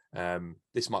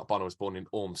 This Mark Bonner was born in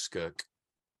Ormskirk.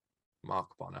 Mark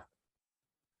Bonner.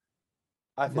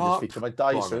 I think this feature might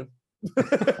die soon.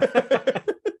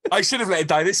 I should have let it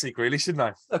die this week, really, shouldn't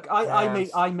I? Look,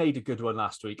 I made a good one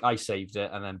last week. I saved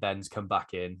it, and then Ben's come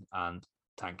back in and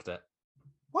tanked it.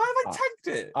 Why have I tanked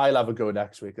it? I'll have a go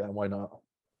next week then. Why not?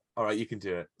 All right, you can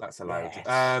do it. That's allowed.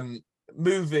 Yes.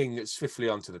 Moving swiftly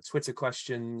on to the Twitter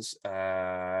questions. We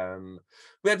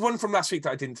had one from last week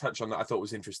that I didn't touch on that I thought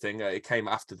was interesting. It came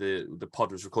after the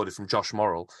pod was recorded from Josh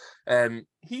Morrill.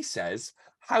 He says,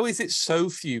 how is it so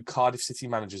few Cardiff City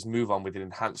managers move on with an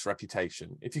enhanced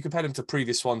reputation? If you compare them to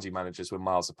previous Swansea managers, we're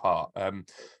miles apart.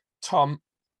 Tom,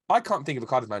 I can't think of a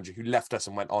Cardiff manager who left us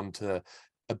and went on to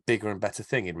a bigger and better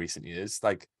thing in recent years.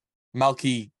 Like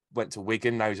Malky went to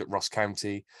Wigan, now he's at Ross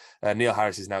County. Neil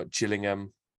Harris is now at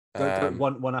Gillingham.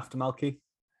 One after Malky.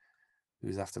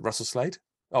 Who's after Russell Slade?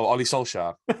 Oh, Ollie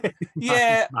Solskjaer.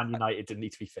 Yeah, Man United didn't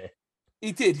need to be fair.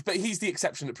 He did, but he's the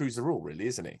exception that proves the rule, really,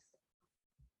 isn't he?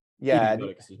 Yeah,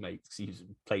 because he's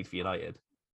played for United.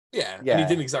 Yeah, and he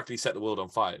didn't exactly set the world on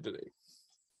fire, did he?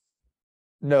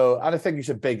 No, and I think he's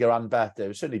a bigger and better. It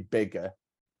was certainly bigger.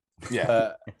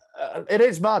 Yeah, it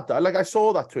is mad though. Like I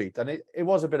saw that tweet, and it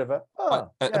was a bit of a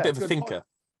bit of a thinker. Point.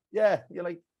 Yeah, you're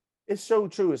like, it's so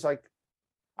true. It's like,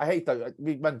 I hate that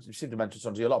we seem to mention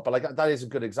Swansea a lot, but like that is a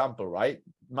good example, right?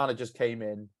 Managers came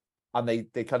in and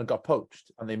they kind of got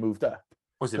poached and they moved up.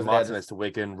 Was it Martinez to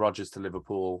Wigan, Rodgers to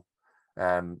Liverpool?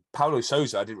 Paulo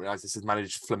Sousa, I didn't realise this has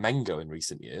managed Flamengo in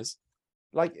recent years.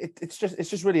 Like it's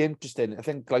just really interesting. I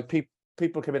think like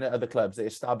people come in at other clubs, they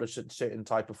establish a certain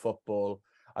type of football,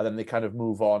 and then they kind of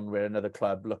move on where another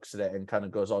club looks at it and kind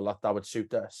of goes, "Oh, that would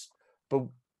suit us." But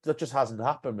that just hasn't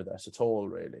happened with us at all,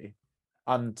 really.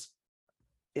 And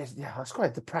it's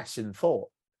quite a depressing thought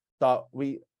that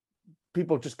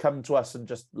people just come to us and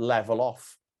just level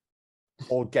off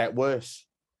or get worse.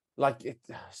 Like it,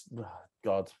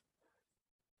 God.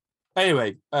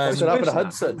 Anyway,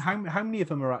 Hudson. How many of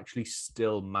them are actually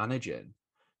still managing?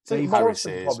 Dave Harris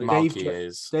is, Marky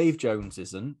is. Dave Jones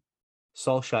isn't.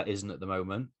 Solskjaer isn't at the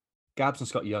moment. Gabs and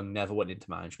Scott Young never went into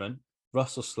management.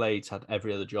 Russell Slade's had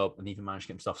every other job and even managed to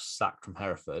get himself sacked from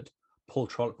Hereford. Paul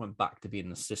Trollope went back to being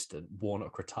an assistant.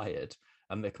 Warnock retired.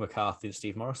 And Mick McCarthy and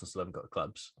Steve Morrison still haven't got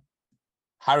clubs.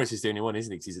 Harris is the only one,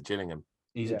 isn't he? Because he's at Gillingham.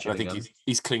 He's at Gillingham. I think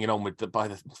he's clinging on with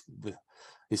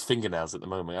his fingernails at the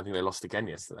moment. I think they lost again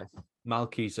yesterday.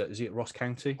 Malky's is he at Ross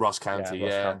County? Ross County,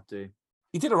 yeah. Ross County.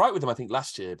 He did all right with them, I think,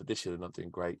 last year, but this year they're not doing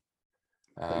great.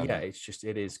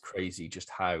 It is crazy just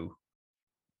how.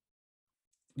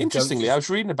 Interestingly, I was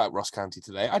reading about Ross County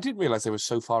today. I didn't realise they were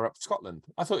so far up Scotland.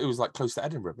 I thought it was like close to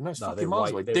Edinburgh, but no, it's fucking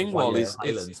miles away. Dingwall is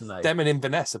them and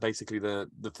Inverness are basically the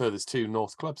furthest two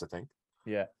north clubs, I think.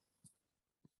 Yeah.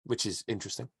 Which is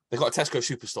interesting. They've got a Tesco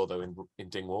superstore though in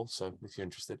Dingwall, so if you're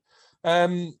interested.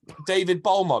 David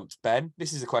Beaumont, Ben,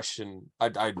 this is a question. I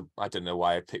don't know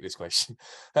why I picked this question.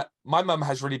 My mum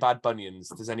has really bad bunions.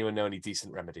 Does anyone know any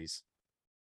decent remedies?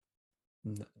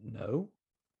 No.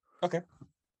 Okay.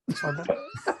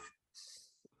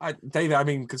 David, I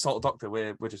mean, consult a doctor.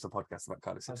 We're just a podcast about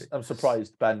Cardiff City. I'm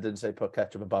surprised Ben didn't say put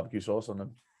ketchup and barbecue sauce on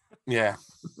them. Yeah,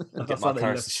 get my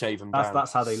parents to shave them down.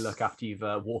 That's how they look after you've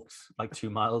walked like 2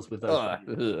 miles with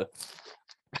those.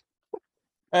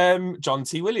 John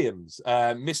T. Williams,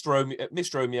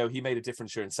 Mr. Romeo. He made a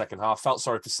difference here in second half. Felt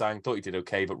sorry for Sang. Thought he did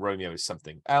okay, but Romeo is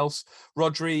something else.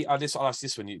 Rodri, I'll ask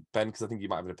this one, Ben, because I think you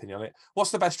might have an opinion on it.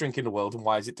 What's the best drink in the world, and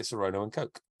why is it Disaronno and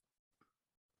Coke?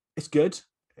 It's good.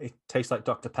 It tastes like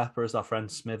Dr. Pepper, as our friend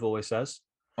Smith always says.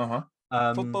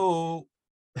 Football.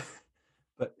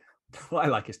 But what I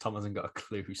like is Tom hasn't got a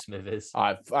clue who Smith is.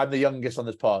 I'm the youngest on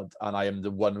this pod, and I am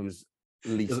the one who's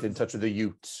least in touch with the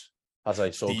Utes, as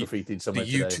I saw graffitied somewhere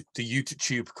today. The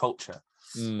YouTube culture.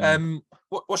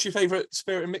 What's your favourite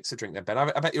spirit and mixer drink then, Ben?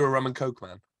 I bet you're a rum and Coke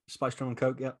man. Spiced rum and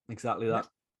Coke, yeah, exactly that.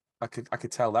 I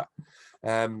could tell that.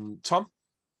 Tom,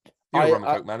 you're a rum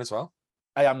and Coke man as well.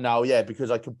 I am now, yeah, because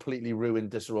I completely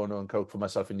ruined Disaronno and Coke for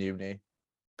myself in uni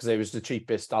because it was the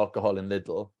cheapest alcohol in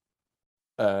Lidl.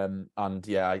 And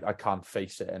yeah, I can't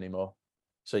face it anymore.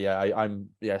 So yeah,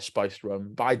 I'm spiced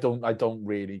rum, but I don't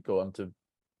really go onto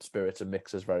spirits and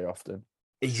mixers very often.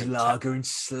 He's lagering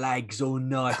slags all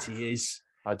night. He is.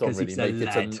 I don't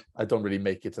really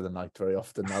make it to the night very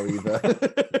often now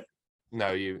either.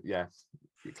 No, your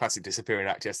classic disappearing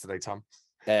act yesterday, Tom.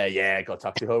 I got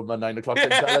taxi home at 9 o'clock.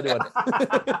 Didn't tell anyone.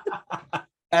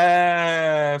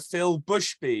 Phil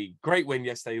Bushby, great win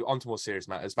yesterday. On to more serious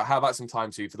matters, but how about some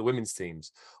time too for the women's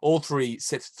teams? All three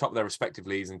sit at the top of their respective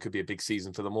leagues and could be a big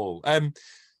season for them all.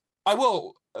 I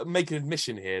will make an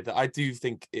admission here that I do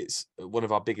think it's one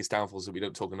of our biggest downfalls that we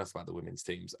don't talk enough about the women's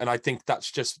teams, and I think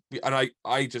that's just, and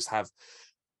I just have,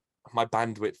 my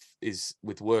bandwidth is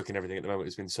with work and everything at the moment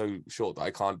has been so short that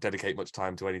I can't dedicate much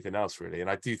time to anything else really. And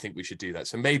I do think we should do that.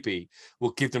 So maybe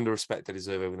we'll give them the respect they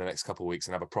deserve over the next couple of weeks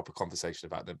and have a proper conversation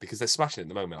about them, because they're smashing it at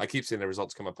the moment. I keep seeing their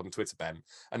results come up on Twitter, Ben,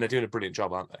 and they're doing a brilliant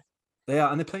job, aren't they? They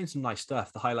are, and they're playing some nice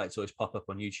stuff. The highlights always pop up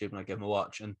on YouTube and I give them a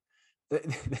watch, and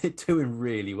they're doing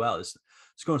really well. It's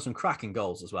scoring some cracking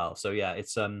goals as well. So yeah,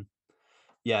 it's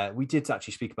we did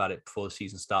actually speak about it before the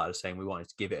season started, saying we wanted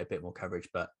to give it a bit more coverage,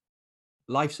 but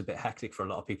life's a bit hectic for a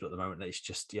lot of people at the moment. It's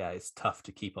just, it's tough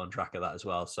to keep on track of that as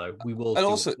well. So we will, and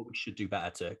also we should do better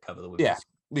to cover the women's. Yeah,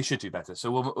 we should do better.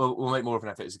 So we'll make more of an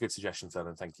effort. It's a good suggestion, Phil,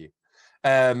 and thank you.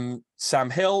 Sam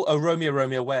Hill,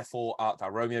 Romeo, wherefore art thou,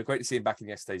 Romeo? Great to see him back in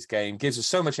yesterday's game. Gives us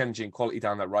so much energy and quality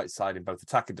down that right side in both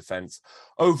attack and defence.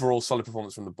 Overall, solid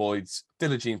performance from the Boyds.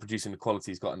 Philogene producing the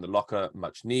quality he's got in the locker,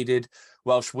 much needed.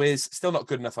 Welsh Wiz, still not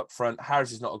good enough up front.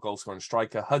 Harris is not a goal-scoring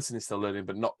striker. Hudson is still learning,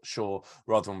 but not sure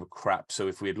rather than crap. So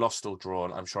if we had lost or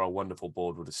drawn, I'm sure our wonderful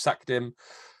board would have sacked him.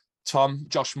 Tom,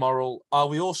 Josh Morrill, are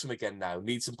we awesome again now?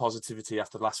 Need some positivity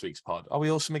after last week's pod. Are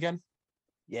we awesome again?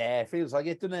 Yeah, it feels like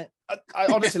it, doesn't it? I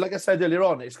honestly, like I said earlier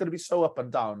on, it's going to be so up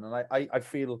and down, and I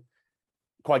feel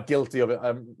quite guilty of it.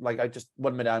 Like, I just,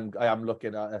 1 minute I am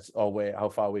looking at, how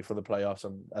far away from the playoffs,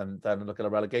 and then look at a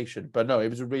relegation. But no, it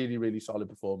was a really, really solid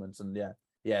performance, and yeah,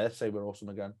 let's say we're awesome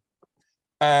again.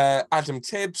 Adam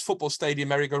Tibbs, Football Stadium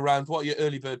merry-go-round. What are your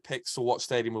early bird picks for what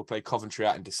stadium we'll play Coventry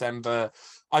at in December?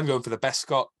 I'm going for the best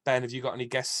Scott. Ben, have you got any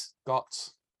guess,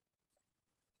 Scott?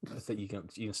 I think you can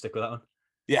stick with that one.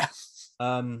 Yeah.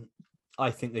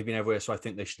 I think they've been everywhere, so I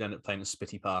think they should end up playing at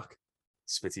Spitty Park.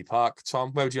 Spitty Park.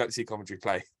 Tom, where would you like to see Coventry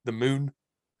play? The Moon?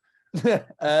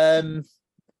 I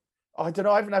don't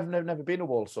know. I've never been to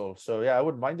Walsall, so yeah, I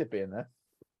wouldn't mind it being there.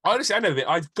 Honestly, I know that.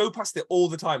 I go past it all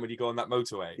the time when you go on that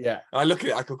motorway. Yeah. And I look at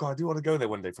it, I go, God, I do want to go there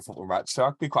one day for a football match. So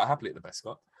I'd be quite happily at the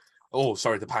Bescot. Oh,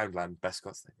 sorry, the Poundland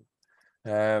Bescot thing.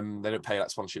 They don't pay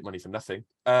that sponsorship money for nothing.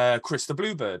 Chris the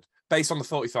Bluebird, based on the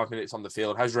 45 minutes on the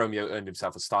field, has Romeo earned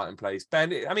himself a starting place?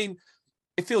 Ben, I mean,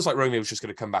 it feels like Romeo's just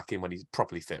going to come back in when he's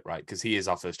properly fit, right? Because he is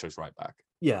our first choice right back.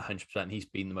 Yeah, 100%. He's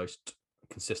been the most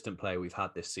consistent player we've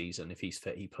had this season. If he's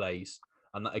fit, he plays.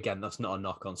 And again, that's not a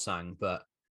knock on Sang, but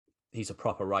he's a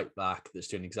proper right back that's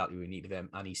doing exactly what we need of him.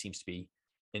 And he seems to be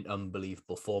in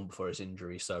unbelievable form before his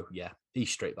injury. So yeah, he's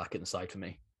straight back in the side for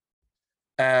me.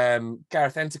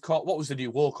 Gareth Entercott, what was the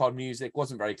new walk-on music?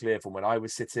 Wasn't very clear from when I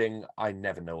was sitting. I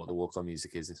never know what the walk-on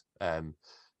music is. Ben,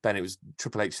 it was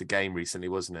Triple H The Game recently,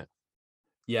 wasn't it?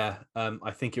 Yeah,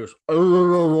 I think it was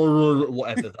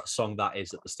whatever that song that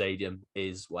is at the stadium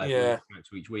is whatever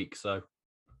to each week. So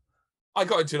I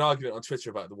got into an argument on Twitter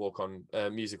about the walk-on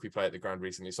music we play at the ground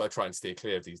recently, so I try and steer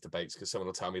clear of these debates because someone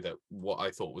will tell me that what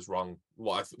I thought was wrong,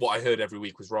 what I heard every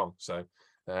week was wrong. So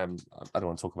I don't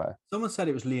want to talk about it. Someone said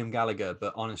it was Liam Gallagher,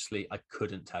 but honestly, I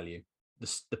couldn't tell you.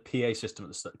 The PA system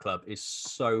at the club is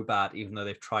so bad, even though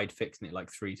they've tried fixing it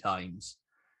like 3 times.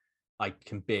 I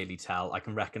can barely tell. I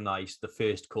can recognise the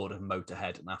first chord of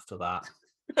Motorhead, and after that,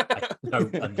 I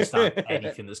don't understand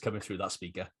anything that's coming through that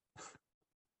speaker.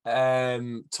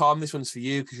 Tom, this one's for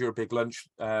you because you're a big lunch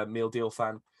meal deal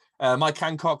fan. Mike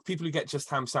Hancock, people who get just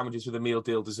ham sandwiches with a meal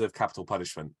deal deserve capital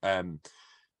punishment.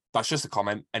 That's just a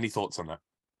comment. Any thoughts on that?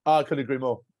 I couldn't agree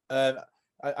more.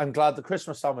 I'm glad the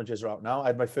Christmas sandwiches are out now. I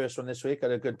had my first one this week. I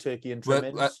had a good turkey and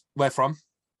trimmings. Where from?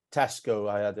 Tesco,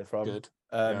 I had it from. Good.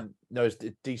 No, it's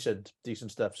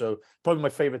decent stuff. So probably my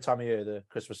favourite time of year, the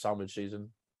Christmas sandwich season.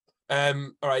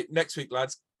 All right, next week,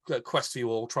 lads. Quest for you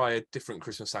all. Try a different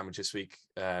Christmas sandwich this week,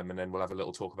 and then we'll have a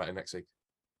little talk about it next week.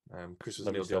 Christmas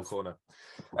meal deal corner.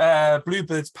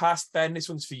 Bluebirds past. Ben, this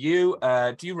one's for you.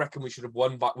 Do you reckon we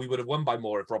would have won by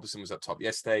more if Robertson was up top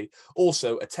yesterday?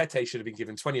 Also, Atete should have been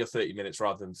given 20 or 30 minutes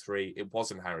rather than 3. It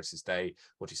wasn't Harris's day.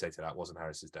 What do you say to that? It wasn't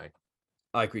Harris's day.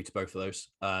 I agree to both of those.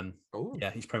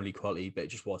 Yeah, he's Premier League quality, but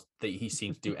it just was that he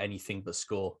seemed to do anything but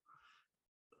score.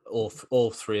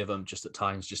 All 3 of them just at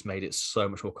times just made it so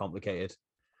much more complicated.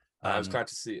 I was glad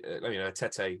to see,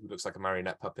 Tete, who looks like a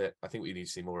marionette puppet. I think we need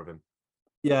to see more of him.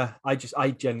 Yeah, I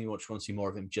genuinely want to see more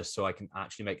of him just so I can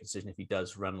actually make a decision if he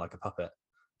does run like a puppet.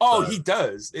 Oh, he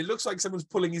does. It looks like someone's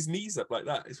pulling his knees up like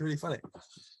that. It's really funny.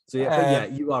 So yeah,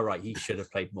 you are right. He should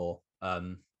have played more.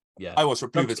 Yeah, I was for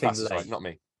Bluebirds passes, right? Not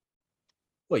me.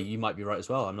 Well, you might be right as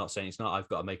well. I'm not saying it's not. I've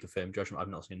got to make a firm judgment. I've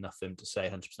not seen enough of him to say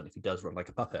 100% if he does run like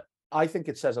a puppet. I think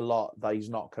it says a lot that he's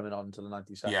not coming on to the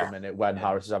 92nd Yeah. minute when Yeah.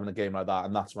 Harris is having a game like that,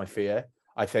 and that's my fear.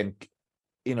 I think,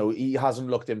 he hasn't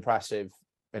looked impressive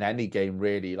in any game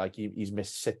really. Like he's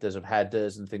missed sitters of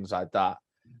headers and things like that,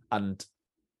 and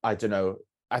I don't know.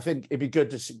 I think it'd be good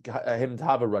to see him to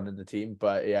have a run in the team,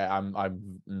 but yeah,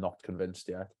 I'm not convinced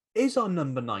yet. Is our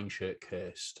number 9 shirt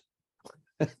cursed?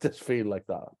 It does feel like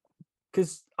that.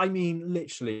 Because, I mean,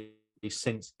 literally,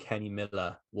 since Kenny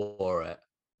Miller wore it,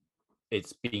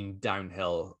 it's been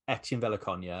downhill. Etienne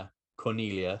Velaconia,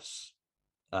 Cornelius,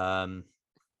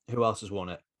 who else has worn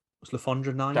it? Was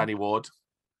Lafondra 9? Danny Ward.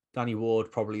 Danny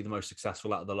Ward, probably the most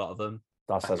successful out of the lot of them.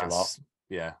 That says a lot.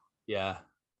 Yeah. Yeah.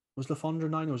 Was Lafondra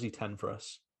 9 or was he 10 for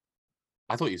us?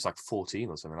 I thought he was like 14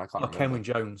 or something. I can't remember. Kenwyn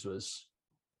Jones was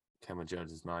Kenwyn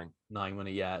Jones is 9. 9 when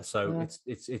he, So Yeah.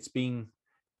 it's been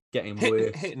getting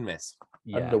worse. Hit and miss.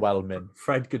 Yeah. Underwhelming.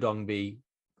 Fred Godongbi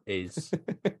is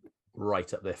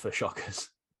right up there for shockers.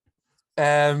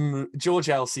 George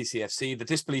L. CCFC, the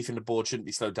disbelief in the board shouldn't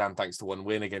be slowed down thanks to one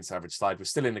win against Average Side. We're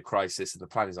still in a crisis and the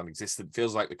plan is non-existent.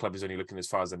 Feels like the club is only looking as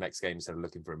far as the next game instead of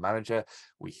looking for a manager.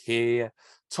 We hear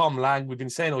Tom Lang. We've been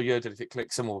saying all year that if it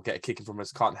clicks, someone will get a kicking from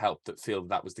us. Can't help but feel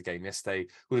that was the game yesterday.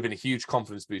 Would have been a huge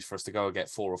confidence boost for us to go and get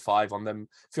 4 or 5 on them.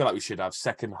 Feel like we should have.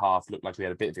 Second half looked like we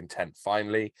had a bit of intent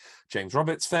finally. James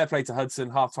Roberts, fair play to Hudson.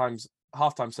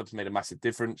 Halftime subs made a massive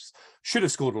difference. Should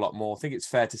have scored a lot more. I think it's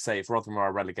fair to say if Rotherham are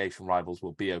our relegation rivals,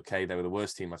 we'll be okay. They were the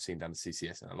worst team I've seen down the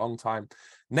CCS in a long time.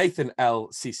 Nathan L.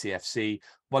 CCFC.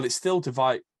 Well, it's still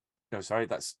divide. No, sorry,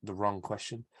 that's the wrong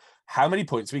question. How many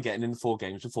points are we getting in the 4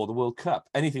 games before the World Cup?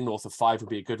 Anything north of 5 would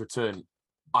be a good return.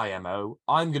 IMO.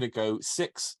 I'm going to go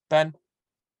 6. Ben?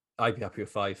 I'd be happy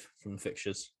with 5 from the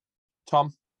fixtures.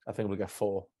 Tom? I think we'll get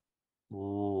 4.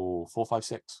 Ooh, 4, 5,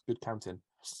 6. Good counting.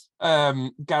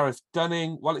 Gareth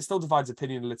Dunning. Well, it still divides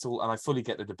opinion a little, and I fully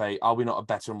get the debate. Are we not a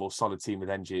better and more solid team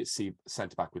with NG at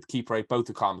centre back with Kipre?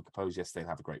 Both are calm and composed yesterday and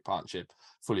have a great partnership.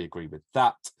 Fully agree with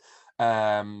that.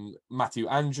 Matthew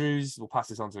Andrews. We'll pass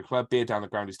this on to the club. Beer down the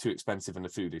ground is too expensive and the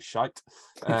food is shite.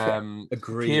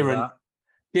 Agree with that.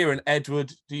 Kieran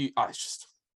Edward. It's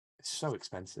so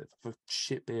expensive for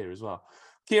shit beer as well.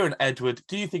 Kieran Edward,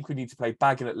 do you think we need to play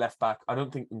Baggin at left back? I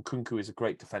don't think Nkunku is a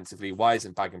great defensively. Why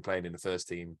isn't Baggin playing in the first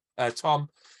team? Tom,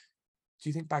 do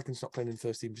you think Baggin's not playing in the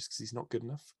first team just because he's not good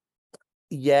enough?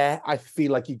 Yeah, I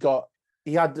feel like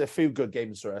he had a few good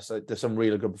games for us. Like, there's some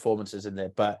really good performances in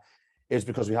there, but it was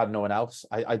because we had no one else.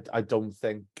 I don't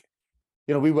think,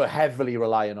 we were heavily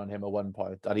relying on him at one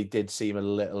point, and he did seem a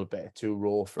little bit too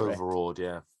raw for it. Overawed,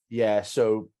 yeah. Yeah,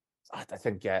 so I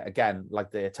think, again,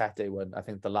 like the Atete one, I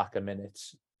think the lack of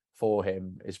minutes for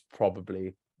him is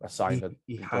probably a sign that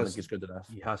I don't think he's good enough.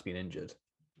 He has been injured.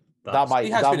 That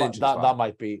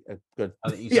might be a good.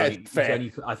 I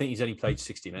think I think he's only played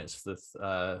 60 minutes for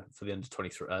the under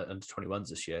 23 under 21s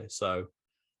this year. So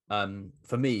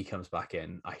for me, he comes back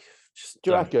in. I just do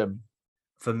you reckon?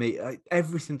 For me,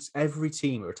 every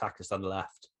team who attack us on the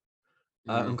left,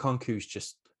 and Nkunku's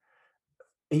just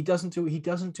he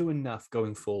doesn't do enough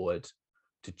going forward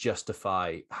to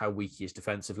justify how weak he is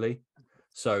defensively.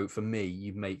 So for me,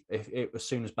 you make as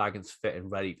soon as Baggin's fit and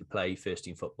ready to play first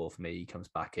team football, for me, he comes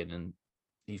back in and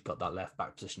he's got that left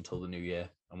back position till the new year,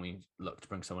 and we look to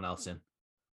bring someone else in.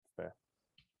 Fair.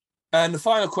 And the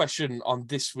final question on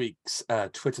this week's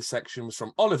Twitter section was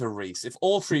from Oliver Rees. If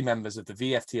all 3 members of the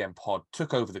VFTM pod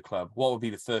took over the club, what would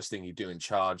be the first thing you do in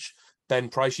charge? Ben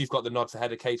Price, you've got the nod for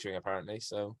head of catering, apparently.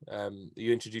 So are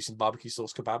you introducing barbecue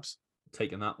sauce kebabs?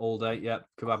 Taking that all day, yeah.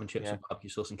 Kebab and chips and barbecue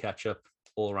sauce and ketchup,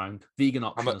 all around. Vegan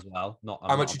option as well.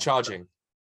 How much are you charging?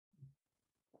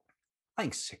 I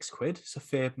think £6. It's a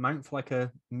fair amount for like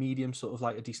a medium, sort of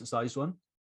like a decent sized one.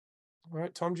 All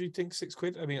right, Tom, do you think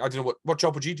 £6? I mean, I don't know what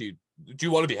job would you do? Do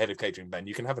you want to be head of catering, Ben?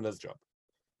 You can have another job.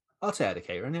 I'll say head of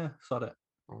catering, yeah. Sod it.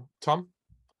 Tom?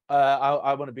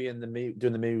 I want to be in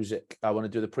doing the music. I want to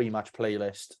do the pre-match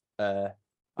playlist.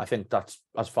 I think that's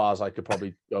as far as I could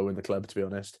probably go in the club, to be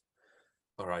honest.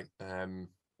 All right. Then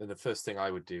the first thing I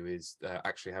would do is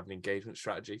actually have an engagement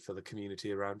strategy for the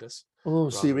community around us. Oh,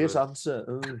 serious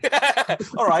answer.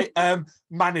 All right.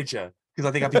 Manager, because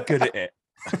I think I'd be good at it.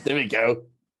 There we go.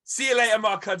 See you later,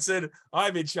 Mark Hudson.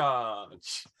 I'm in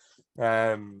charge.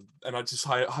 And I just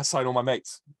sign all my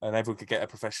mates, and everyone could get a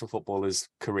professional footballer's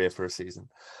career for a season.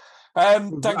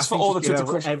 Thanks for all the Twitter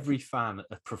questions. Every fan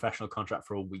a professional contract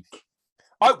for a week.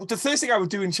 The first thing I would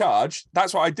do in charge,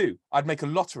 that's what I'd do. I'd make a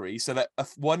lottery so that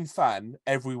one fan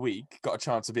every week got a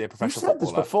chance to be a professional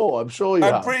footballer. This before, I'm sure you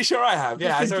have. I'm pretty sure I have.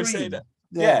 Yeah, as I was saying that.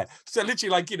 Yeah. So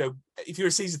literally, like, if you're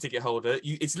a season ticket holder,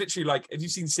 it's literally like, have you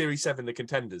seen Series 7, The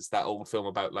Contenders, that old film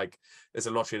about, like, there's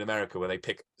a lottery in America where they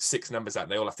pick 6 numbers out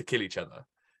and they all have to kill each other.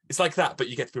 It's like that, but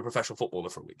you get to be a professional footballer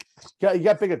for a week. Yeah, you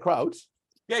get bigger crowds.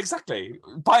 Yeah, exactly.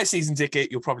 Buy a season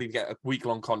ticket, you'll probably get a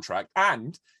week-long contract.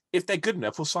 And if they're good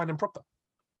enough, we'll sign them proper.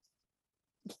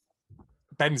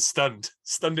 Ben's stunned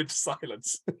into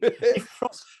silence. But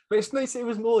it's nice. It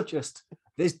was more just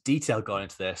there's detail gone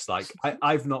into this. Like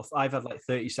I've had like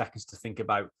 30 seconds to think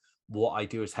about what I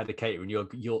do as head of catering.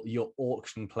 You're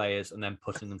auctioning players and then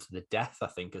putting them to the death, I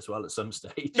think, as well at some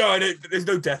stage. No, there's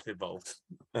no death involved.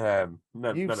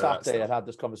 You've sat there and had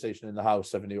this conversation in the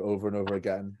house, haven't you, over and over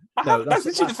again? No, that's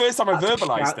literally the first time I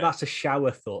verbalised it. That's a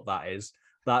shower thought, that is.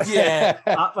 That's Yeah.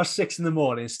 At 6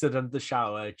 a.m, stood under the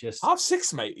shower, just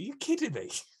 6:30, mate. Are you kidding me?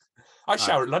 I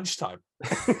shower at lunchtime.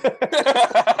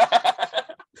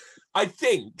 I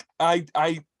think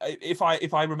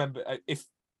if I remember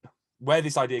where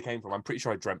this idea came from, I'm pretty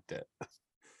sure I dreamt it.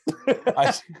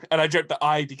 I dreamt that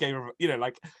I became,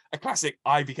 like a classic.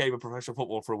 I became a professional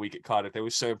footballer for a week at Cardiff. They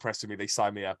were so impressed with me, they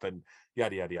signed me up, and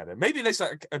yada yada yada. Maybe there's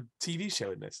like a TV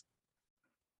show in this.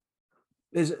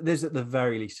 There's at the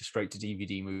very least a straight to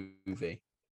DVD movie.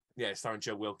 Yeah, starring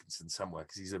Joe Wilkinson somewhere,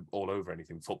 because he's all over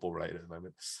anything football related at the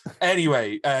moment.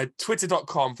 Anyway,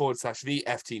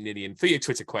 twitter.com/VFTNinian for your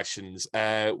Twitter questions.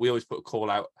 We always put a call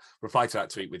out, reply to that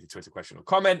tweet with your Twitter question or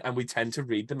comment, and we tend to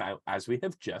read them out as we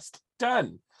have just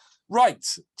done.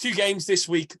 Right, 2 games this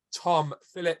week. Tom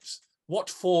Phillips,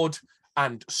 Watford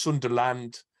and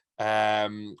Sunderland.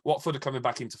 Watford are coming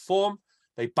back into form.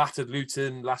 They battered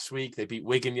Luton last week. They beat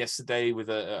Wigan yesterday with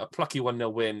a plucky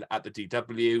 1-0 win at the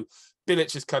DW.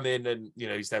 Bilic has come in and,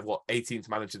 he's their 18th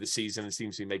manager this season and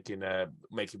seems to be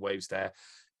making waves there.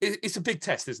 It's a big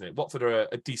test, isn't it? Watford are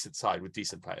a decent side with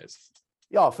decent players.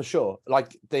 Yeah, for sure.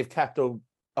 Like, they've kept a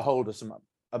hold of some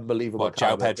unbelievable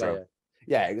João Pedro. Player.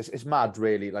 Yeah, it's mad,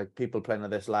 really, like people playing at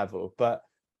this level. But,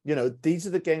 these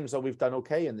are the games that we've done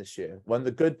okay in this year. When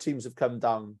the good teams have come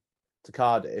down to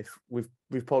Cardiff, we've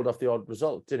pulled off the odd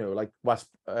result, like West.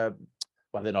 Well,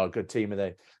 they're not a good team, are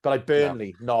they? But like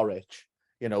Burnley, Norwich,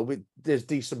 there's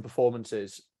decent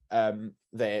performances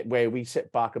there where we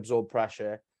sit back, absorb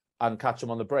pressure, and catch them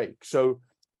on the break. So,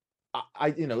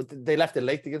 they left it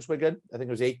late against Wigan. I think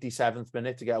it was 87th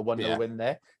minute to get a 1-0 win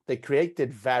there. They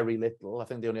created very little. I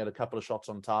think they only had a couple of shots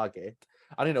on target.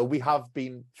 And we have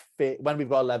been when we've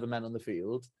got 11 men on the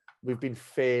field, we've been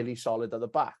fairly solid at the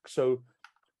back. So,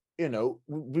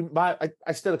 I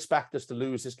still expect us to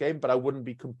lose this game, but I wouldn't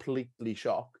be completely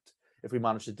shocked if we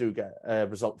managed to get a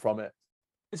result from it.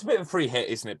 It's a bit of a free hit,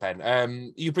 isn't it,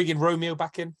 Ben? You bringing Romeo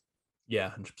back in?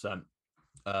 Yeah, 100%.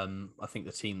 I think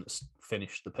the team that's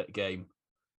finished the pit game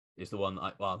is the one.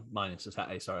 Minus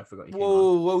Atete. Sorry, I forgot you.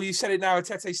 Whoa! You said it now.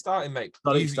 Atete's starting, mate.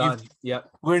 Yeah,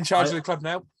 we're in charge of the club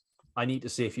now. I need to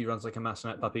see if he runs like a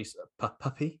Masonette puppy.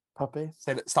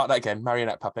 Start that again.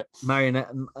 Marionette puppet. Marionette.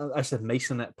 I said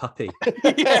Masonette puppy.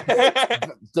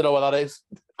 Don't know what that is.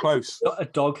 Close. A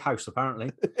dog house,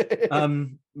 apparently.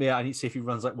 Yeah, I need to see if he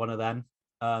runs like one of them.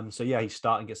 So yeah, he's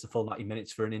starting, gets the full 90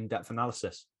 minutes for an in-depth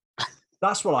analysis.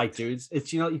 That's what I do.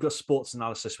 It's you've got sports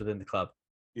analysis within the club.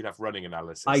 You'd have running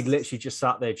analysis. I literally just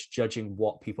sat there just judging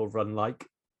what people run like.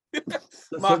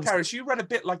 Mark Harris, you run a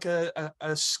bit like a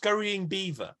scurrying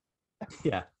beaver.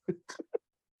 Yeah.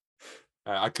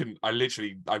 I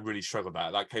really struggled with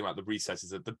that. That came out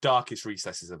the darkest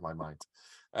recesses of my mind.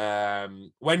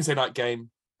 Wednesday night game.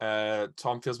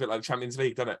 Tom, feels a bit like the Champions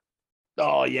League, doesn't it?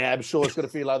 Oh yeah, I'm sure it's going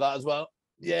to feel like that as well.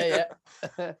 Yeah.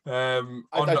 Go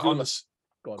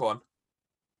on.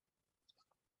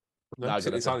 No,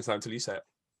 it's on until you say it.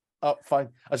 Oh, fine.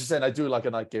 I was just saying I do like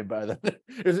a night game better than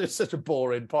it's such a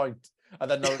boring point.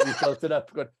 And then we built it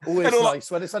up. Going, it's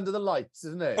nice when it's under the lights,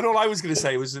 isn't it? And all I was going to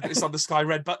say was it's on the Sky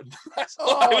Red button.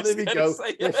 There we go.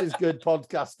 This is good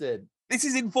podcasting. This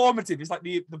is informative. It's like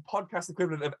the podcast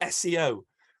equivalent of SEO.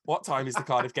 What time is the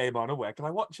Cardiff game on and where can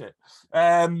I watch it?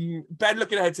 Ben,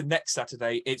 looking ahead to next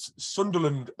Saturday, it's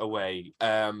Sunderland away.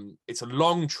 It's a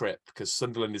long trip because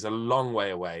Sunderland is a long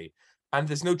way away and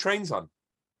there's no trains on.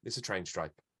 It's a train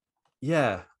strike.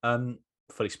 Yeah.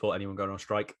 Fully support anyone going on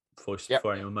strike.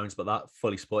 Before anyone moans about that,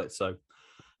 fully support it. So,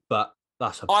 but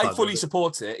I fully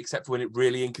support it, except for when it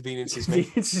really inconveniences me.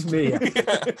 It's me. Yeah.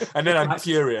 And then I'm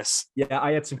furious. Yeah,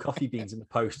 I had some coffee beans in the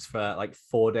post for like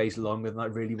 4 days longer than I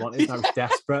really wanted. And I was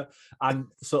desperate and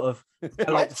sort of.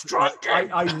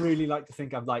 I really like to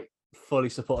think I'm like fully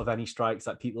supportive of any strikes,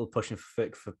 like people pushing for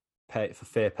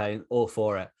fair pay, all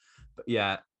for it. But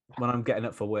yeah, when I'm getting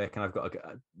up for work and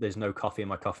there's no coffee in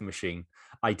my coffee machine,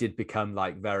 I did become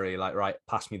very right.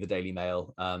 Pass me the Daily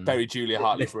Mail. Very Julia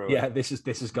Hartley Brewer. Yeah, this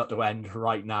has got to end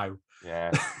right now.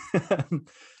 Yeah.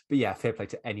 But yeah, fair play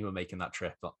to anyone making that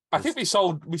trip. I think we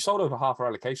sold over half our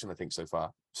allocation, I think, so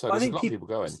far. So there's a lot of people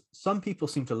going. Some people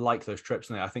seem to like those trips,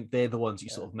 and I think they're the ones you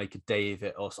sort of make a day of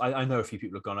it. Or I know a few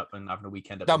people have gone up and having a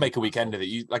weekend. They'll make a weekend of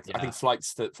it. I think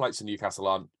flights to Newcastle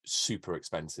aren't super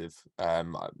expensive.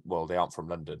 Well, they aren't from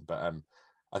London, but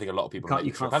I think a lot of people.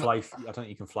 You can't fly. I don't think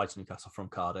you can fly to Newcastle from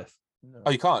Cardiff. No.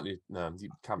 Oh, you can't. No, you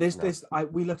can't.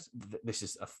 We looked. This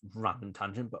is a random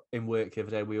tangent, but in work the other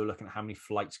day we were looking at how many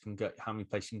places can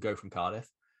go from Cardiff.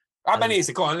 How many is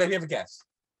it? Go on, let me have a guess.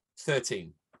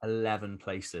 13. 11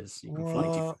 places you can fly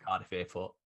to from Cardiff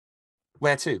Airport.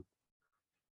 Where to?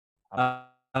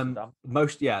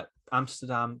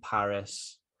 Amsterdam,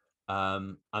 Paris,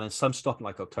 and then some stop in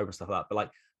like October and stuff like that. But like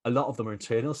a lot of them are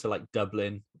internal, so like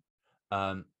Dublin.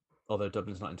 Although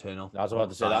Dublin's not internal. I was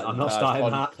about to say that. I'm not starting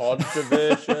that.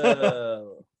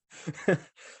 Controversial.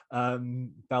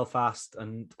 Belfast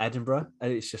and Edinburgh.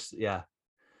 And it's just, yeah.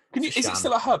 Is it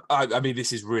still a hub? I mean,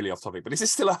 this is really off topic, but is it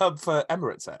still a hub for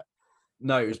Emirates there?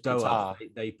 No, it was Doha.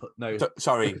 They put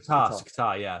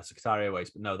Qatar, yeah. So Qatar Airways,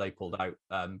 but no, they pulled out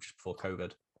just before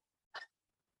COVID.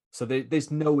 So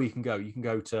there's nowhere you can go. You can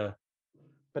go to.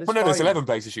 But there's 11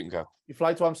 places you can go. You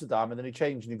fly to Amsterdam and then you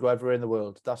change and you go everywhere in the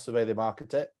world. That's the way they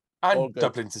market it. And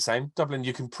Dublin's the same. Dublin,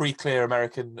 you can pre-clear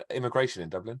American immigration in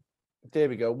Dublin. There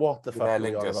we go. What the fuck are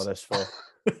we on about this for?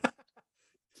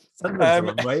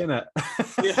 Sunderland's a long way, isn't it?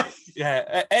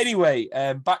 yeah. Anyway,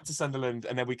 back to Sunderland,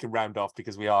 and then we can round off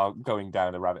because we are going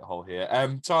down a rabbit hole here.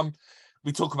 Tom,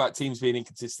 we talk about teams being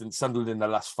inconsistent. Sunderland in the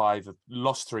last 5 have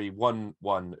lost 3, won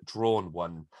 1, drawn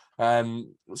 1.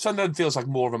 Sunderland feels like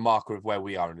more of a marker of where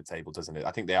we are in the table, doesn't it?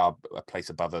 I think they are a place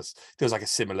above us. Feels like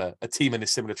a team in a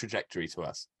similar trajectory to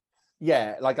us.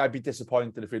 Yeah, like I'd be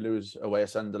disappointed if we lose away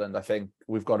at Sunderland. I think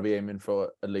we've got to be aiming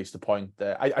for at least a point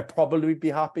there. I'd probably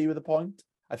be happy with a point.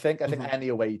 I think any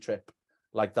away trip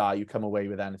like that, you come away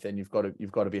with anything, you've got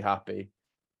to be happy.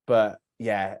 But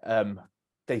yeah,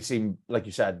 they seem, like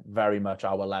you said, very much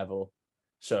our level.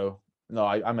 So no,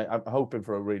 I'm hoping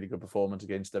for a really good performance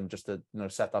against them, just to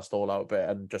set that stall out a bit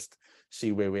and just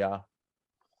see where we are.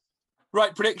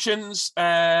 Right, predictions.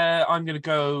 I'm going to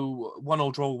go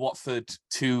 1-1 draw Watford,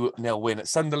 2-0 win at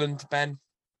Sunderland. Ben?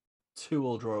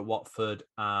 2-2 draw at Watford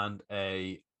and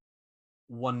a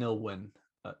 1-0 win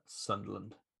at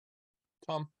Sunderland.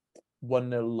 Tom?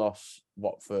 1-0 loss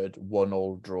Watford,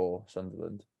 1-1 draw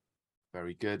Sunderland.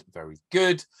 Very good, very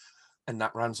good. And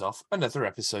that rounds off another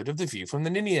episode of The View from the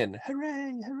Ninian.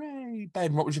 Hooray, hooray.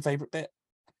 Ben, what was your favourite bit?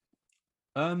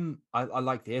 I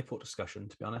like the airport discussion,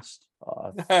 to be honest.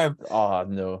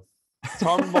 No.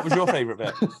 Tom, what was your favourite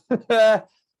bit?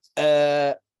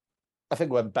 I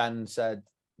think when Ben said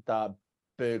that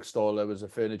Bergstaller was a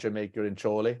furniture maker in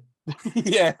Chorley.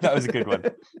 Yeah, that was a good one.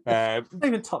 Not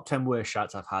even top 10 worst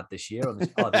shouts I've had this year on this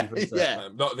pod.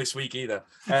 Not this week either.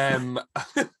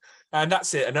 And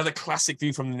that's it. Another classic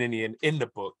View from the Ninian in the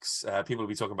books. People will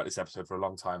be talking about this episode for a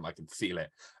long time. I can feel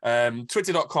it.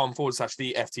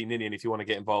 Twitter.com/the FT Ninian if you want to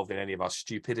get involved in any of our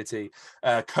stupidity.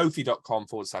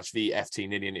 Ko-fi.com/the FT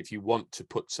Ninian if you want to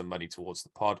put some money towards the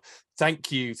pod. Thank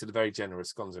you to the very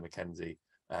generous Gonzo McKenzie,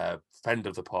 friend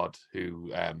of the pod,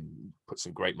 who put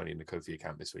some great money in the Ko-fi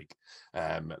account this week.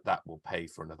 That will pay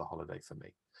for another holiday for me.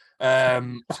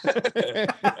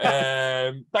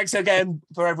 Thanks again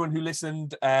for everyone who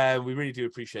listened. We really do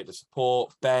appreciate the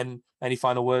support. Ben, any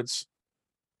final words?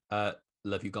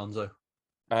 Love you, Gonzo.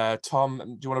 Tom,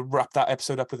 do you want to wrap that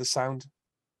episode up with a sound?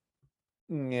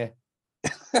 Yeah.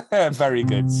 Very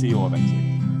good. See you all next week.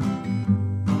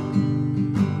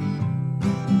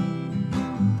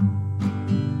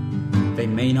 They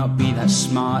may not be that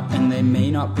smart and they may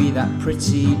not be that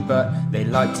pretty, but they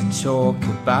like to talk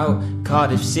about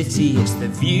Cardiff City. It's the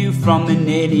View from the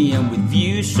Ninian, with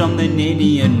views from the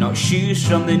Ninian, not shoes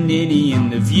from the Ninian.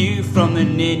 The View from the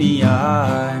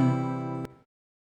Ninian.